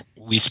where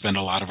we spend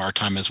a lot of our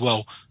time as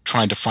well,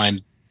 trying to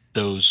find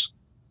those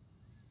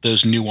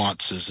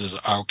nuances. Is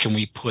can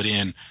we put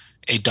in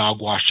a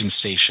dog washing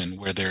station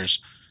where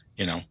there's,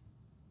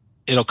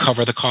 it'll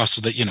cover the cost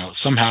of the,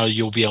 somehow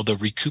you'll be able to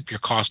recoup your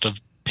cost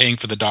of paying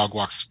for the dog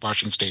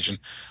washing station,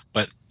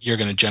 but you're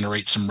going to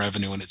generate some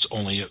revenue, and it's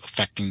only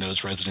affecting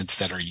those residents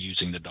that are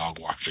using the dog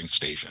washing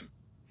station.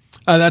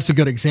 That's a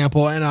good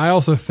example. And I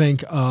also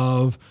think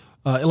of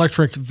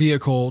electric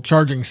vehicle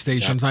charging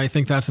stations. Yep. I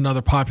think that's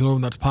another popular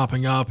one that's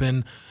popping up.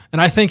 And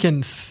I think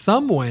in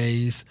some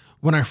ways,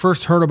 when I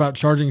first heard about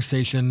charging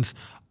stations,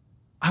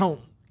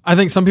 I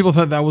think some people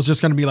thought that was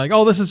just going to be like,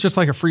 oh, this is just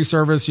like a free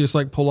service. You just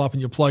like pull up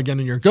and you plug in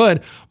and you're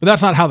good. But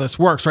that's not how this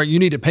works, right? You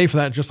need to pay for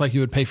that just like you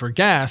would pay for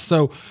gas.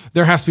 So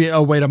there has to be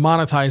a way to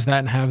monetize that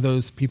and have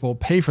those people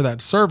pay for that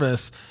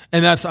service.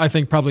 And that's, I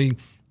think, probably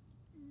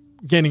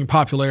gaining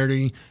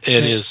popularity.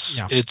 It is.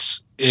 Yeah.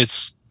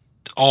 It's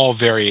all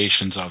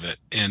variations of it.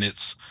 And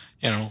it's,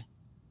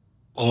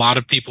 a lot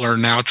of people are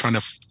now trying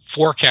to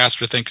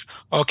forecast or think,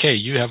 okay,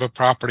 you have a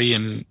property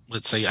in,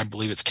 let's say, I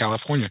believe it's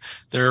California.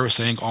 They're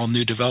saying all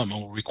new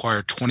development will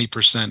require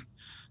 20%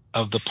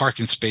 of the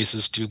parking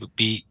spaces to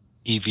be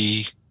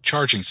EV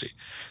charging.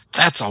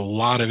 That's a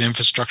lot of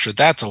infrastructure.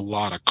 That's a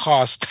lot of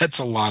cost. That's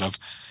a lot of,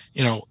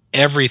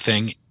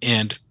 everything.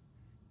 And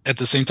at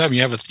the same time,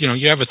 you have a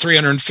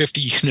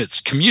 350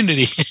 units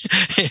community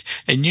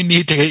and you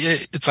need to,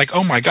 it's like,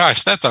 oh my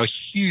gosh, that's a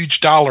huge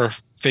dollar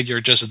figure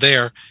just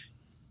there.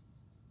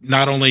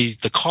 Not only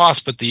the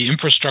cost, but the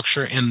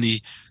infrastructure and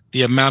the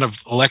amount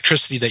of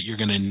electricity that you're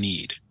going to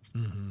need.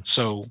 Mm-hmm.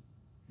 So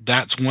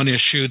that's one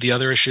issue. The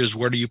other issue is,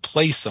 where do you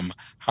place them?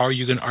 Are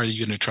you going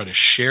to try to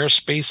share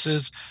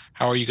spaces?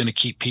 How are you going to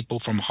keep people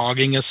from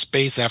hogging a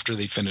space after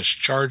they finish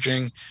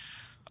charging?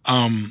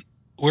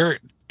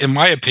 In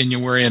my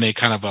opinion, we're in a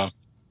kind of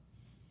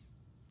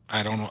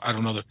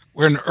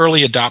we're an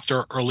early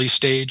adopter, early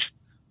stage,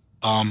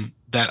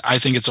 that I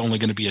think it's only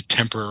going to be a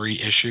temporary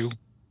issue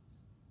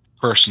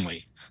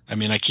personally. I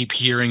mean, I keep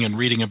hearing and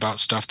reading about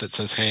stuff that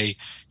says, hey,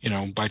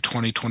 by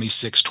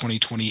 2026,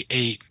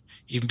 2028,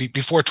 even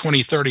before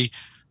 2030,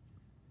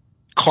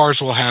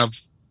 cars will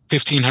have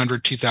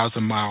 1,500,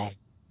 2,000-mile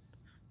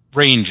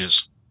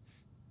ranges,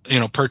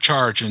 per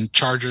charge. And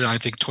Charger, I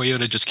think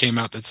Toyota just came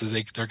out that says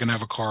they're going to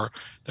have a car.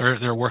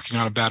 They're working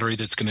on a battery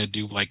that's going to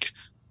do like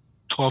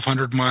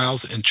 1,200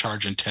 miles and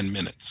charge in 10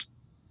 minutes.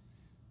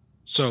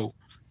 So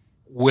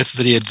with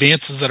the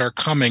advances that are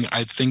coming,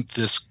 I think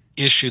this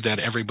issue that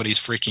everybody's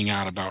freaking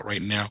out about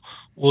right now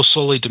will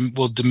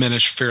will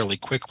diminish fairly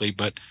quickly.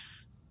 But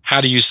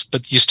how do you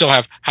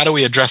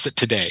we address it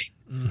today?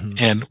 Mm-hmm.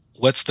 And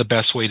what's the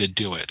best way to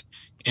do it?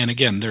 And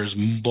again, there's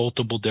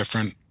multiple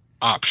different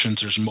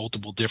options. There's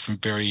multiple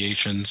different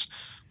variations,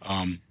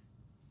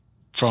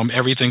 from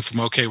everything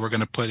from, okay, we're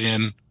going to put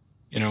in,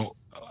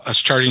 a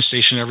charging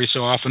station every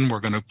so often. We're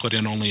going to put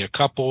in only a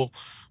couple,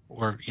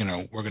 or,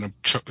 we're going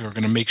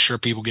to make sure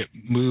people get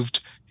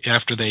moved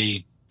after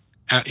they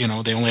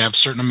only have a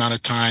certain amount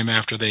of time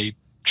after they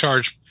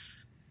charge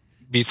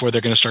before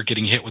they're going to start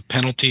getting hit with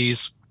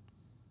penalties.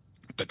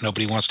 But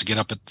nobody wants to get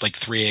up at like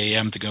 3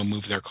 a.m. to go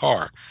move their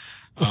car.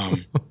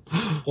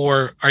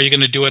 Or are you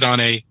going to do it on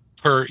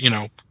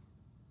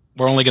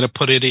we're only going to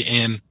put it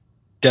in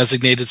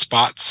designated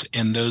spots,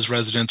 and those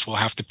residents will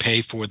have to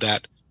pay for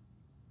that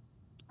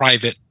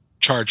private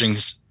charging,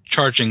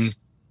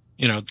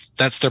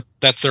 that's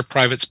their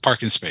private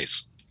parking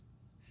space.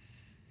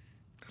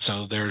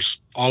 So there's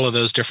all of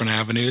those different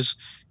avenues,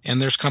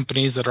 and there's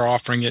companies that are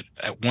offering it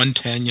at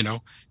 110,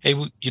 hey,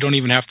 you don't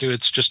even have to,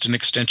 it's just an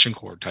extension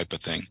cord type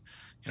of thing,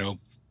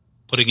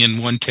 putting in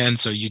 110.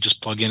 So you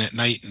just plug in at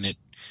night and it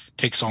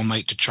takes all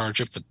night to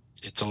charge it, but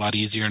it's a lot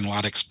easier and a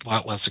lot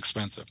less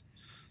expensive.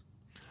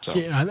 So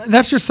yeah,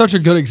 that's just such a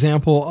good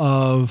example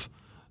of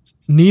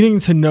needing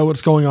to know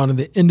what's going on in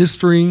the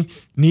industry,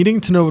 needing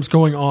to know what's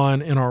going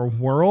on in our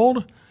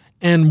world,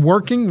 and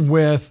working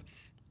with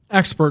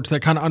experts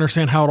that kind of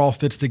understand how it all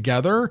fits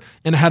together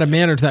and how to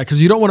manage that.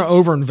 Because you don't want to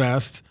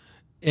overinvest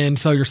and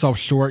sell yourself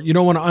short. You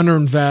don't want to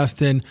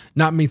underinvest and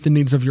not meet the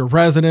needs of your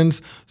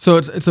residents. So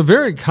it's a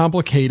very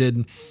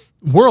complicated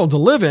world to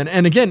live in.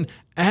 And again,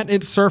 at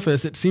its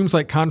surface, it seems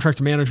like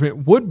contract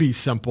management would be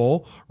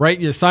simple, right?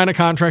 You sign a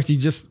contract, you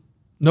just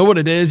know what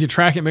it is, you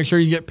track it, make sure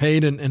you get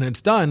paid, and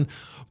it's done.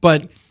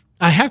 But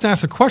I have to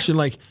ask a question,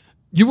 like,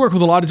 you work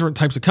with a lot of different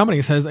types of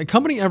companies. Has a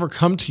company ever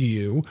come to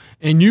you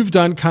and you've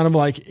done kind of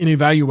like an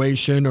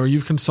evaluation, or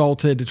you've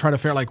consulted to try to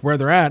figure out like where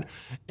they're at,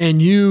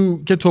 and you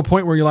get to a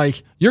point where you're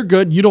like, you're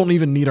good, you don't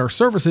even need our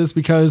services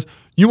because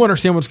you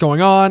understand what's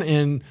going on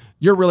and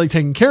you're really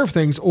taking care of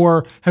things?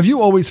 Or have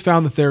you always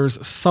found that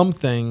there's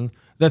something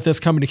that this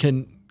company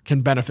can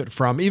benefit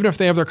from, even if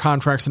they have their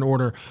contracts in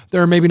order,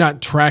 they're maybe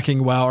not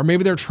tracking well, or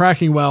maybe they're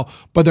tracking well,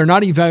 but they're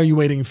not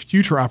evaluating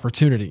future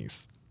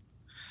opportunities?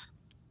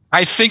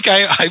 I think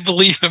I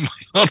believe in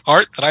my own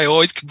heart that I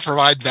always can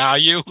provide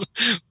value,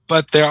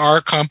 but there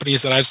are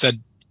companies that I've said,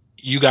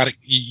 you got it,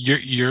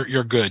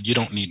 you're good, you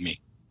don't need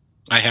me.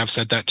 I have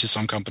said that to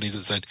some companies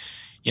that said,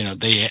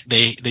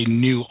 they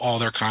knew all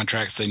their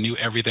contracts, they knew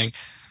everything,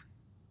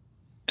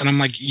 and I'm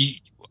like,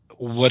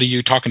 what are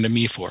you talking to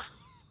me for?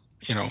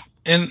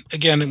 And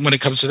again, when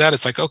it comes to that,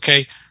 it's like,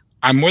 okay,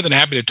 I'm more than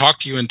happy to talk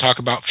to you and talk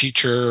about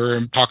future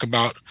and talk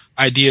about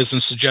ideas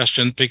and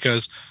suggestions,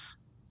 because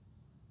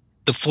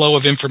the flow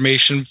of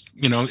information,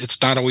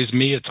 it's not always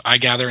me. I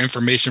gather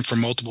information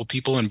from multiple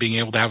people, and being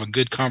able to have a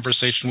good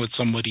conversation with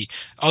somebody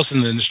else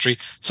in the industry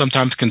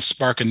sometimes can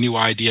spark a new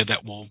idea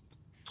that will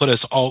put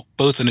us all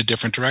both in a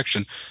different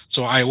direction.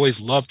 So I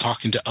always love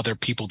talking to other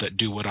people that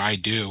do what I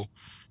do,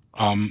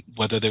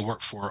 whether they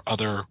work for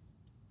other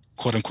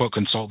quote unquote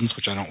consultants,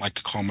 which I don't like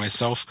to call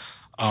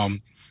myself,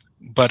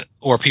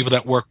 or people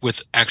that work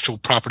with actual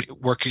property,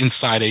 work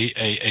inside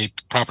a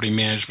property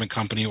management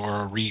company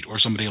or a REIT or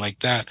somebody like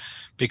that,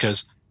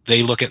 because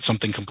they look at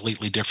something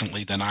completely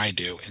differently than I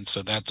do. And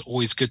so that's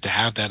always good to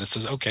have that. It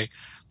says, okay,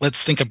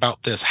 let's think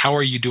about this. How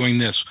are you doing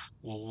this?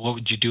 Well, what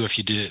would you do if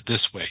you did it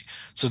this way?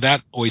 So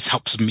that always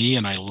helps me,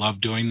 and I love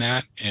doing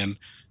that. And,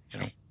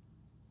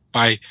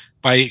 by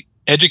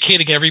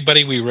educating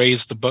everybody, we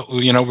raise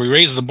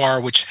the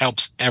bar, which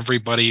helps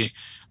everybody,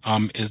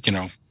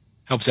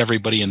 helps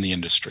everybody in the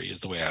industry,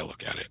 is the way I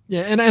look at it.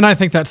 Yeah. And I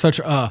think that's such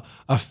a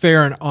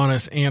fair and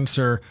honest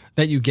answer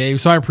that you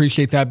gave. So I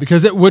appreciate that,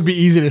 because it would be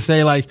easy to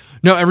say like,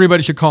 no,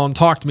 everybody should call and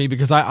talk to me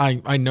because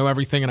I know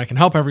everything and I can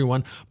help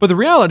everyone. But the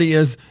reality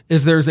is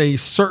there's a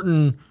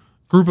certain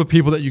group of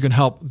people that you can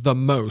help the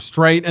most,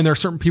 right? And there are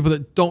certain people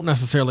that don't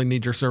necessarily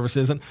need your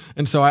services.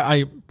 And so I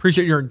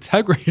appreciate your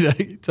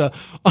integrity to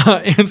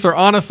answer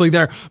honestly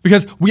there,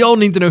 because we all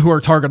need to know who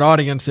our target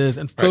audience is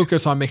and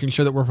focus on making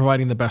sure that we're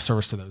providing the best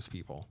service to those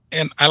people.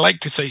 And I like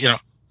to say,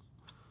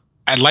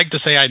 I'd like to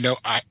say I know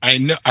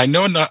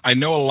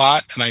a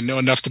lot, and I know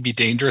enough to be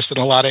dangerous in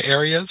a lot of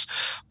areas,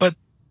 but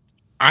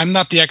I'm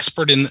not the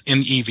expert in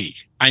EV.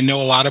 I know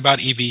a lot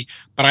about EV,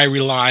 but I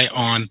rely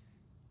on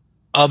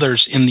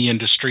others in the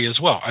industry as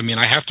well. I mean,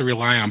 I have to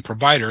rely on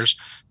providers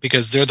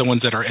because they're the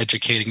ones that are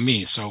educating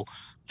me. So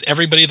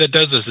everybody that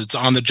does this, it's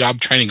on the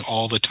job training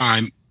all the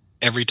time,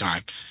 every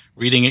time,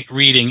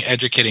 reading,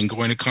 educating,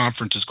 going to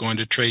conferences, going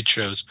to trade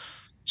shows,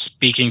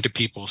 speaking to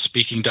people,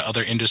 speaking to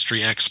other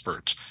industry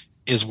experts.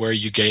 is where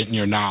you gain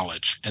your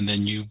knowledge. And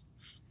then you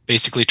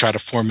basically try to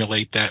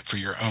formulate that for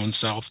your own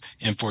self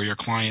and for your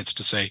clients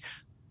to say,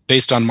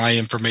 based on my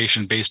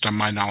information, based on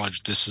my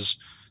knowledge, this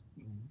is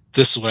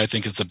what I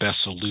think is the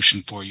best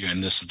solution for you.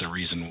 And this is the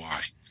reason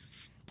why.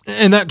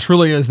 And that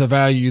truly is the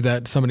value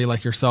that somebody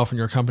like yourself and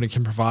your company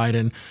can provide.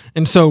 And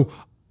so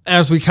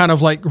as we kind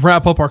of like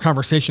wrap up our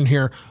conversation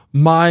here,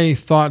 my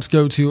thoughts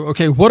go to,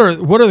 okay, what are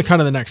the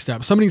kind of the next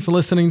steps? Somebody's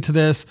listening to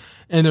this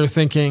and they're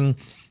thinking,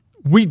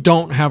 we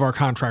don't have our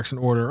contracts in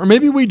order, or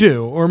maybe we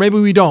do, or maybe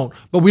we don't,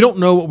 but we don't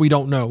know what we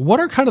don't know. What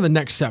are kind of the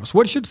next steps?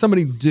 What should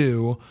somebody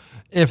do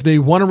if they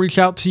want to reach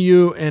out to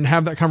you and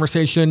have that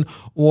conversation,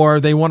 or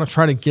they want to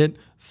try to get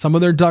some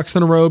of their ducks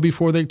in a row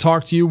before they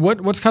talk to you?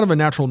 What's kind of a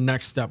natural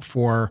next step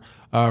for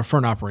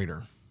an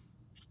operator?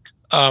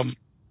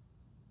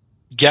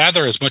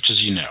 Gather as much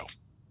as you know.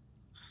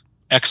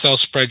 Excel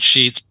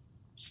spreadsheets,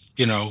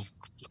 a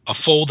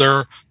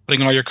folder,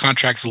 putting all your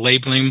contracts,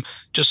 labeling them,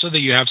 just so that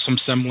you have some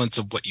semblance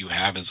of what you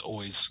have is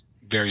always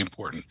very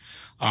important.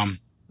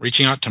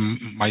 Reaching out to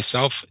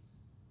myself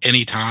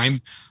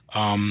anytime.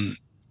 Are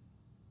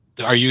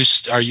you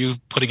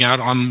putting out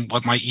on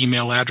what my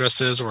email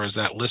address is, or is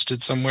that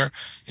listed somewhere?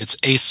 It's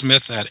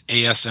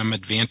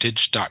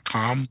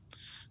asmith@asmadvantage.com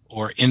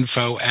or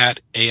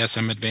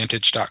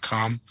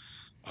info@asmadvantage.com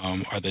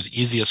are the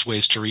easiest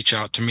ways to reach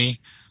out to me.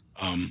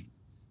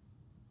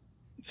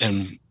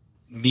 And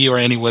me or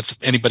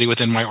anybody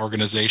within my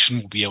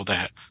organization will be able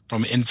to,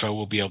 from info,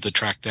 will be able to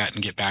track that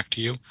and get back to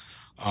you.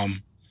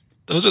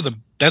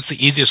 That's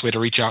the easiest way to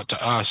reach out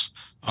to us.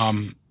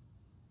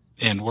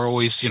 And we're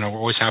always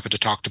happy to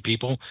talk to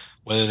people,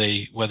 whether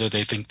they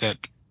think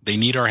that they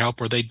need our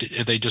help or they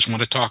just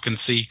want to talk and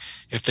see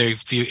if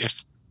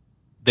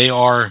they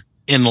are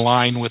in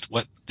line with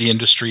what the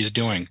industry is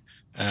doing.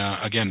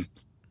 Again,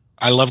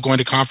 I love going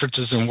to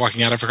conferences and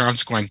walking out of a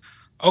conference going,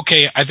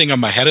 okay, I think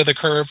I'm ahead of the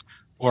curve,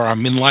 or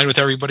I'm in line with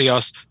everybody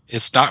else.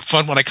 It's not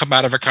fun when I come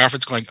out of a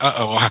conference going,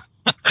 uh-oh,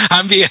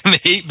 I'm being an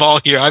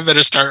 8-ball here. I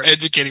better start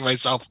educating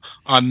myself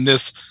on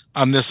this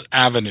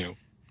avenue.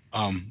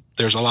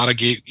 There's a lot of,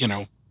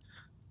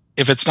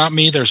 if it's not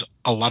me, there's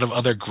a lot of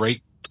other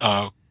great,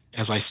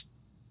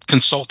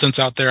 consultants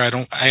out there.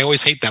 I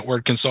always hate that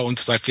word consultant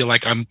because I feel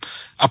like I'm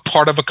a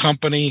part of a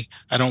company.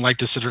 I don't like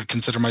to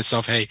consider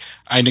myself, hey,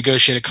 I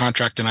negotiate a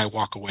contract and I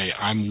walk away.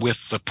 I'm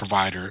with the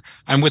provider.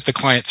 I'm with the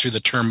client through the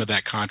term of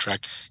that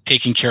contract,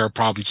 taking care of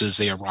problems as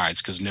they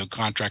arise, because no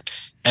contract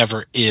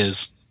ever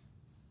is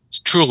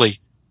truly,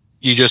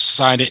 you just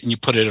sign it and you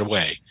put it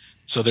away.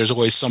 So there's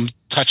always some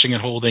touching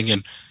and holding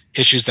and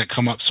issues that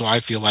come up. So I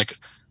feel like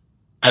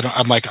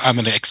I'm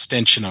an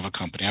extension of a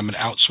company. I'm an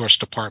outsourced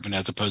department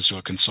as opposed to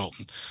a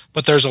consultant.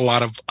 But there's a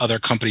lot of other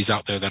companies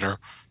out there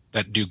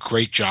that do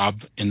great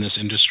job in this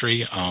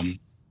industry.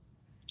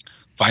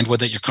 Find one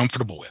that you're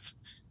comfortable with.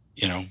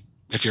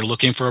 If you're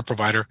looking for a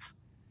provider,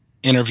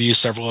 interview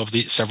several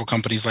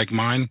companies like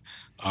mine.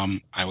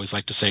 I always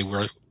like to say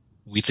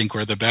we think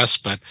we're the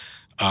best, but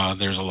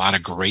there's a lot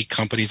of great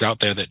companies out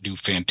there that do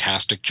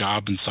fantastic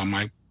job, and some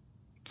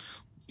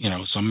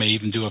may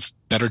even do a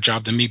better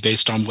job than me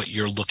based on what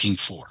you're looking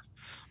for.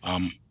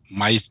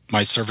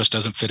 My service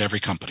doesn't fit every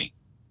company,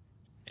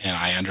 and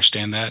I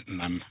understand that,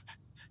 and I'm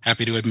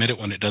happy to admit it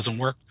when it doesn't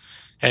work.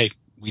 Hey,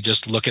 we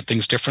just look at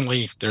things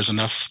differently. There's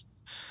enough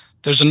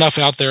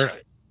out there.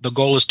 The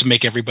goal is to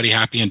make everybody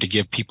happy and to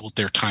give people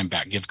their time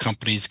back, give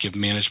companies, give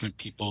management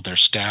people, their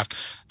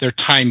staff, their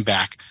time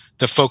back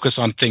to focus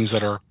on things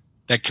that are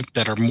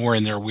more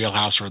in their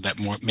wheelhouse, or that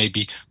may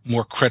be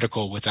more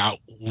critical, without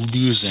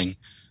losing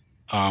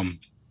an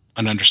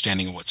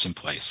understanding of what's in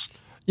place.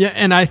 Yeah,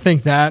 and I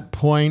think that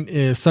point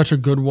is such a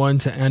good one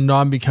to end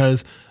on,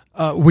 because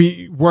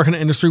we work in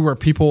an industry where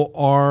people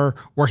are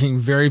working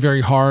very,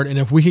 very hard. And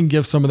if we can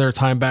give some of their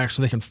time back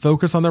so they can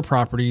focus on their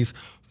properties,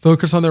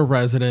 focus on their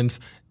residents,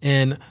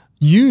 and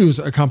use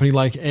a company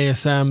like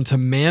ASM to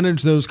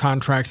manage those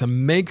contracts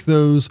and make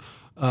those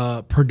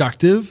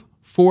productive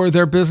for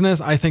their business,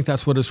 I think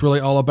that's what it's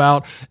really all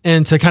about.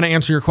 And to kind of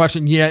answer your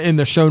question, yeah, in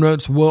the show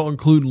notes, we'll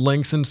include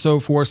links and so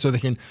forth so they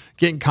can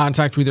get in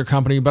contact with your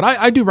company. But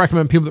I do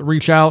recommend people that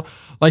reach out,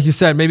 like you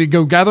said, maybe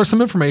go gather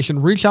some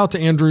information, reach out to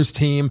Andrew's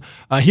team.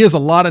 He has a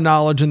lot of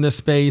knowledge in this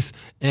space.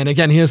 And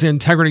again, he has the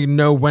integrity to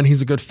know when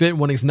he's a good fit,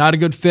 when he's not a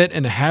good fit,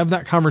 and to have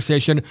that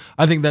conversation.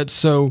 I think that's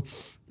so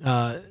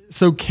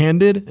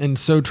candid and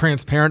so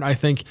transparent. I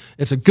think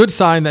it's a good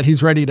sign that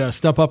he's ready to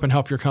step up and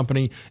help your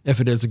company if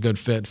it is a good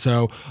fit.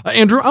 So,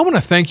 Andrew, I want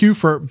to thank you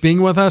for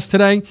being with us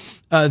today.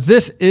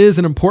 This is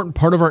an important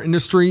part of our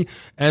industry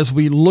as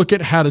we look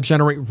at how to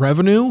generate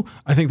revenue.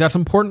 I think that's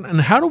important.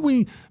 And how do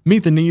we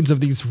meet the needs of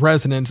these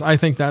residents? I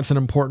think that's an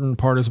important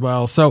part as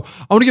well. So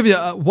I want to give you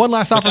one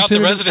last opportunity.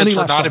 Without the residents,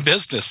 we're not in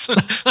business.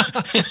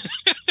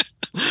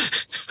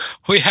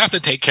 We have to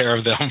take care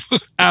of them.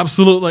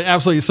 Absolutely.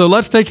 Absolutely. So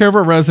let's take care of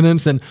our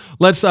residents, and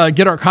let's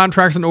get our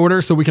contracts in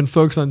order so we can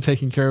focus on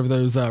taking care of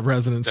those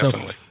residents.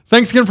 Definitely. So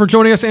thanks again for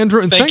joining us,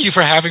 Andrew. And thank you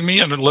for having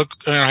me. And look,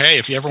 hey,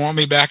 if you ever want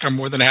me back, I'm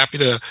more than happy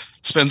to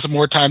spend some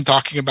more time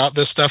talking about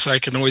this stuff. I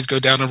can always go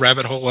down a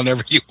rabbit hole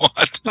whenever you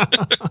want.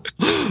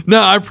 No,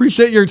 I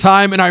appreciate your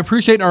time, and I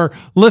appreciate our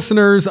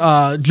listeners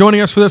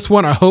joining us for this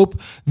one. I hope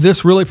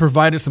this really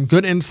provided some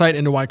good insight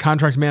into why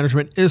contract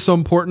management is so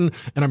important.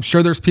 And I'm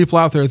sure there's people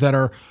out there that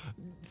are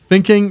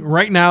thinking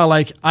right now,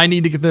 like, I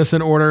need to get this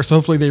in order. So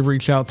hopefully they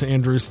reach out to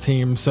Andrew's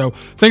team. So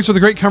thanks for the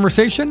great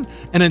conversation.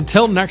 And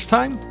until next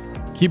time,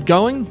 keep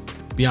going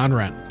beyond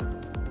rent.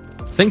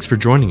 Thanks for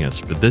joining us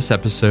for this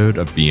episode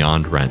of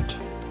Beyond Rent.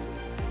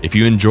 If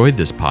you enjoyed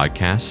this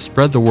podcast,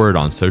 spread the word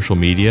on social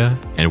media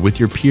and with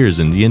your peers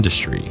in the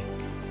industry.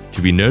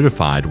 To be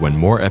notified when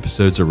more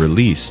episodes are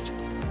released,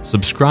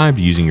 subscribe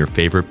using your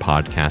favorite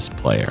podcast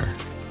player.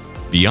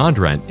 Beyond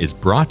Rent is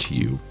brought to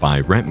you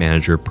by Rent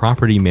Manager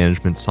Property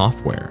Management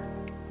Software.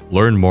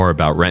 Learn more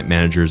about Rent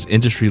Manager's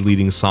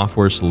industry-leading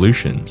software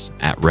solutions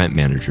at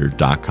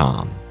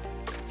rentmanager.com.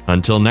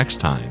 Until next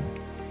time,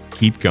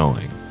 keep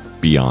going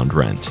beyond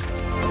rent.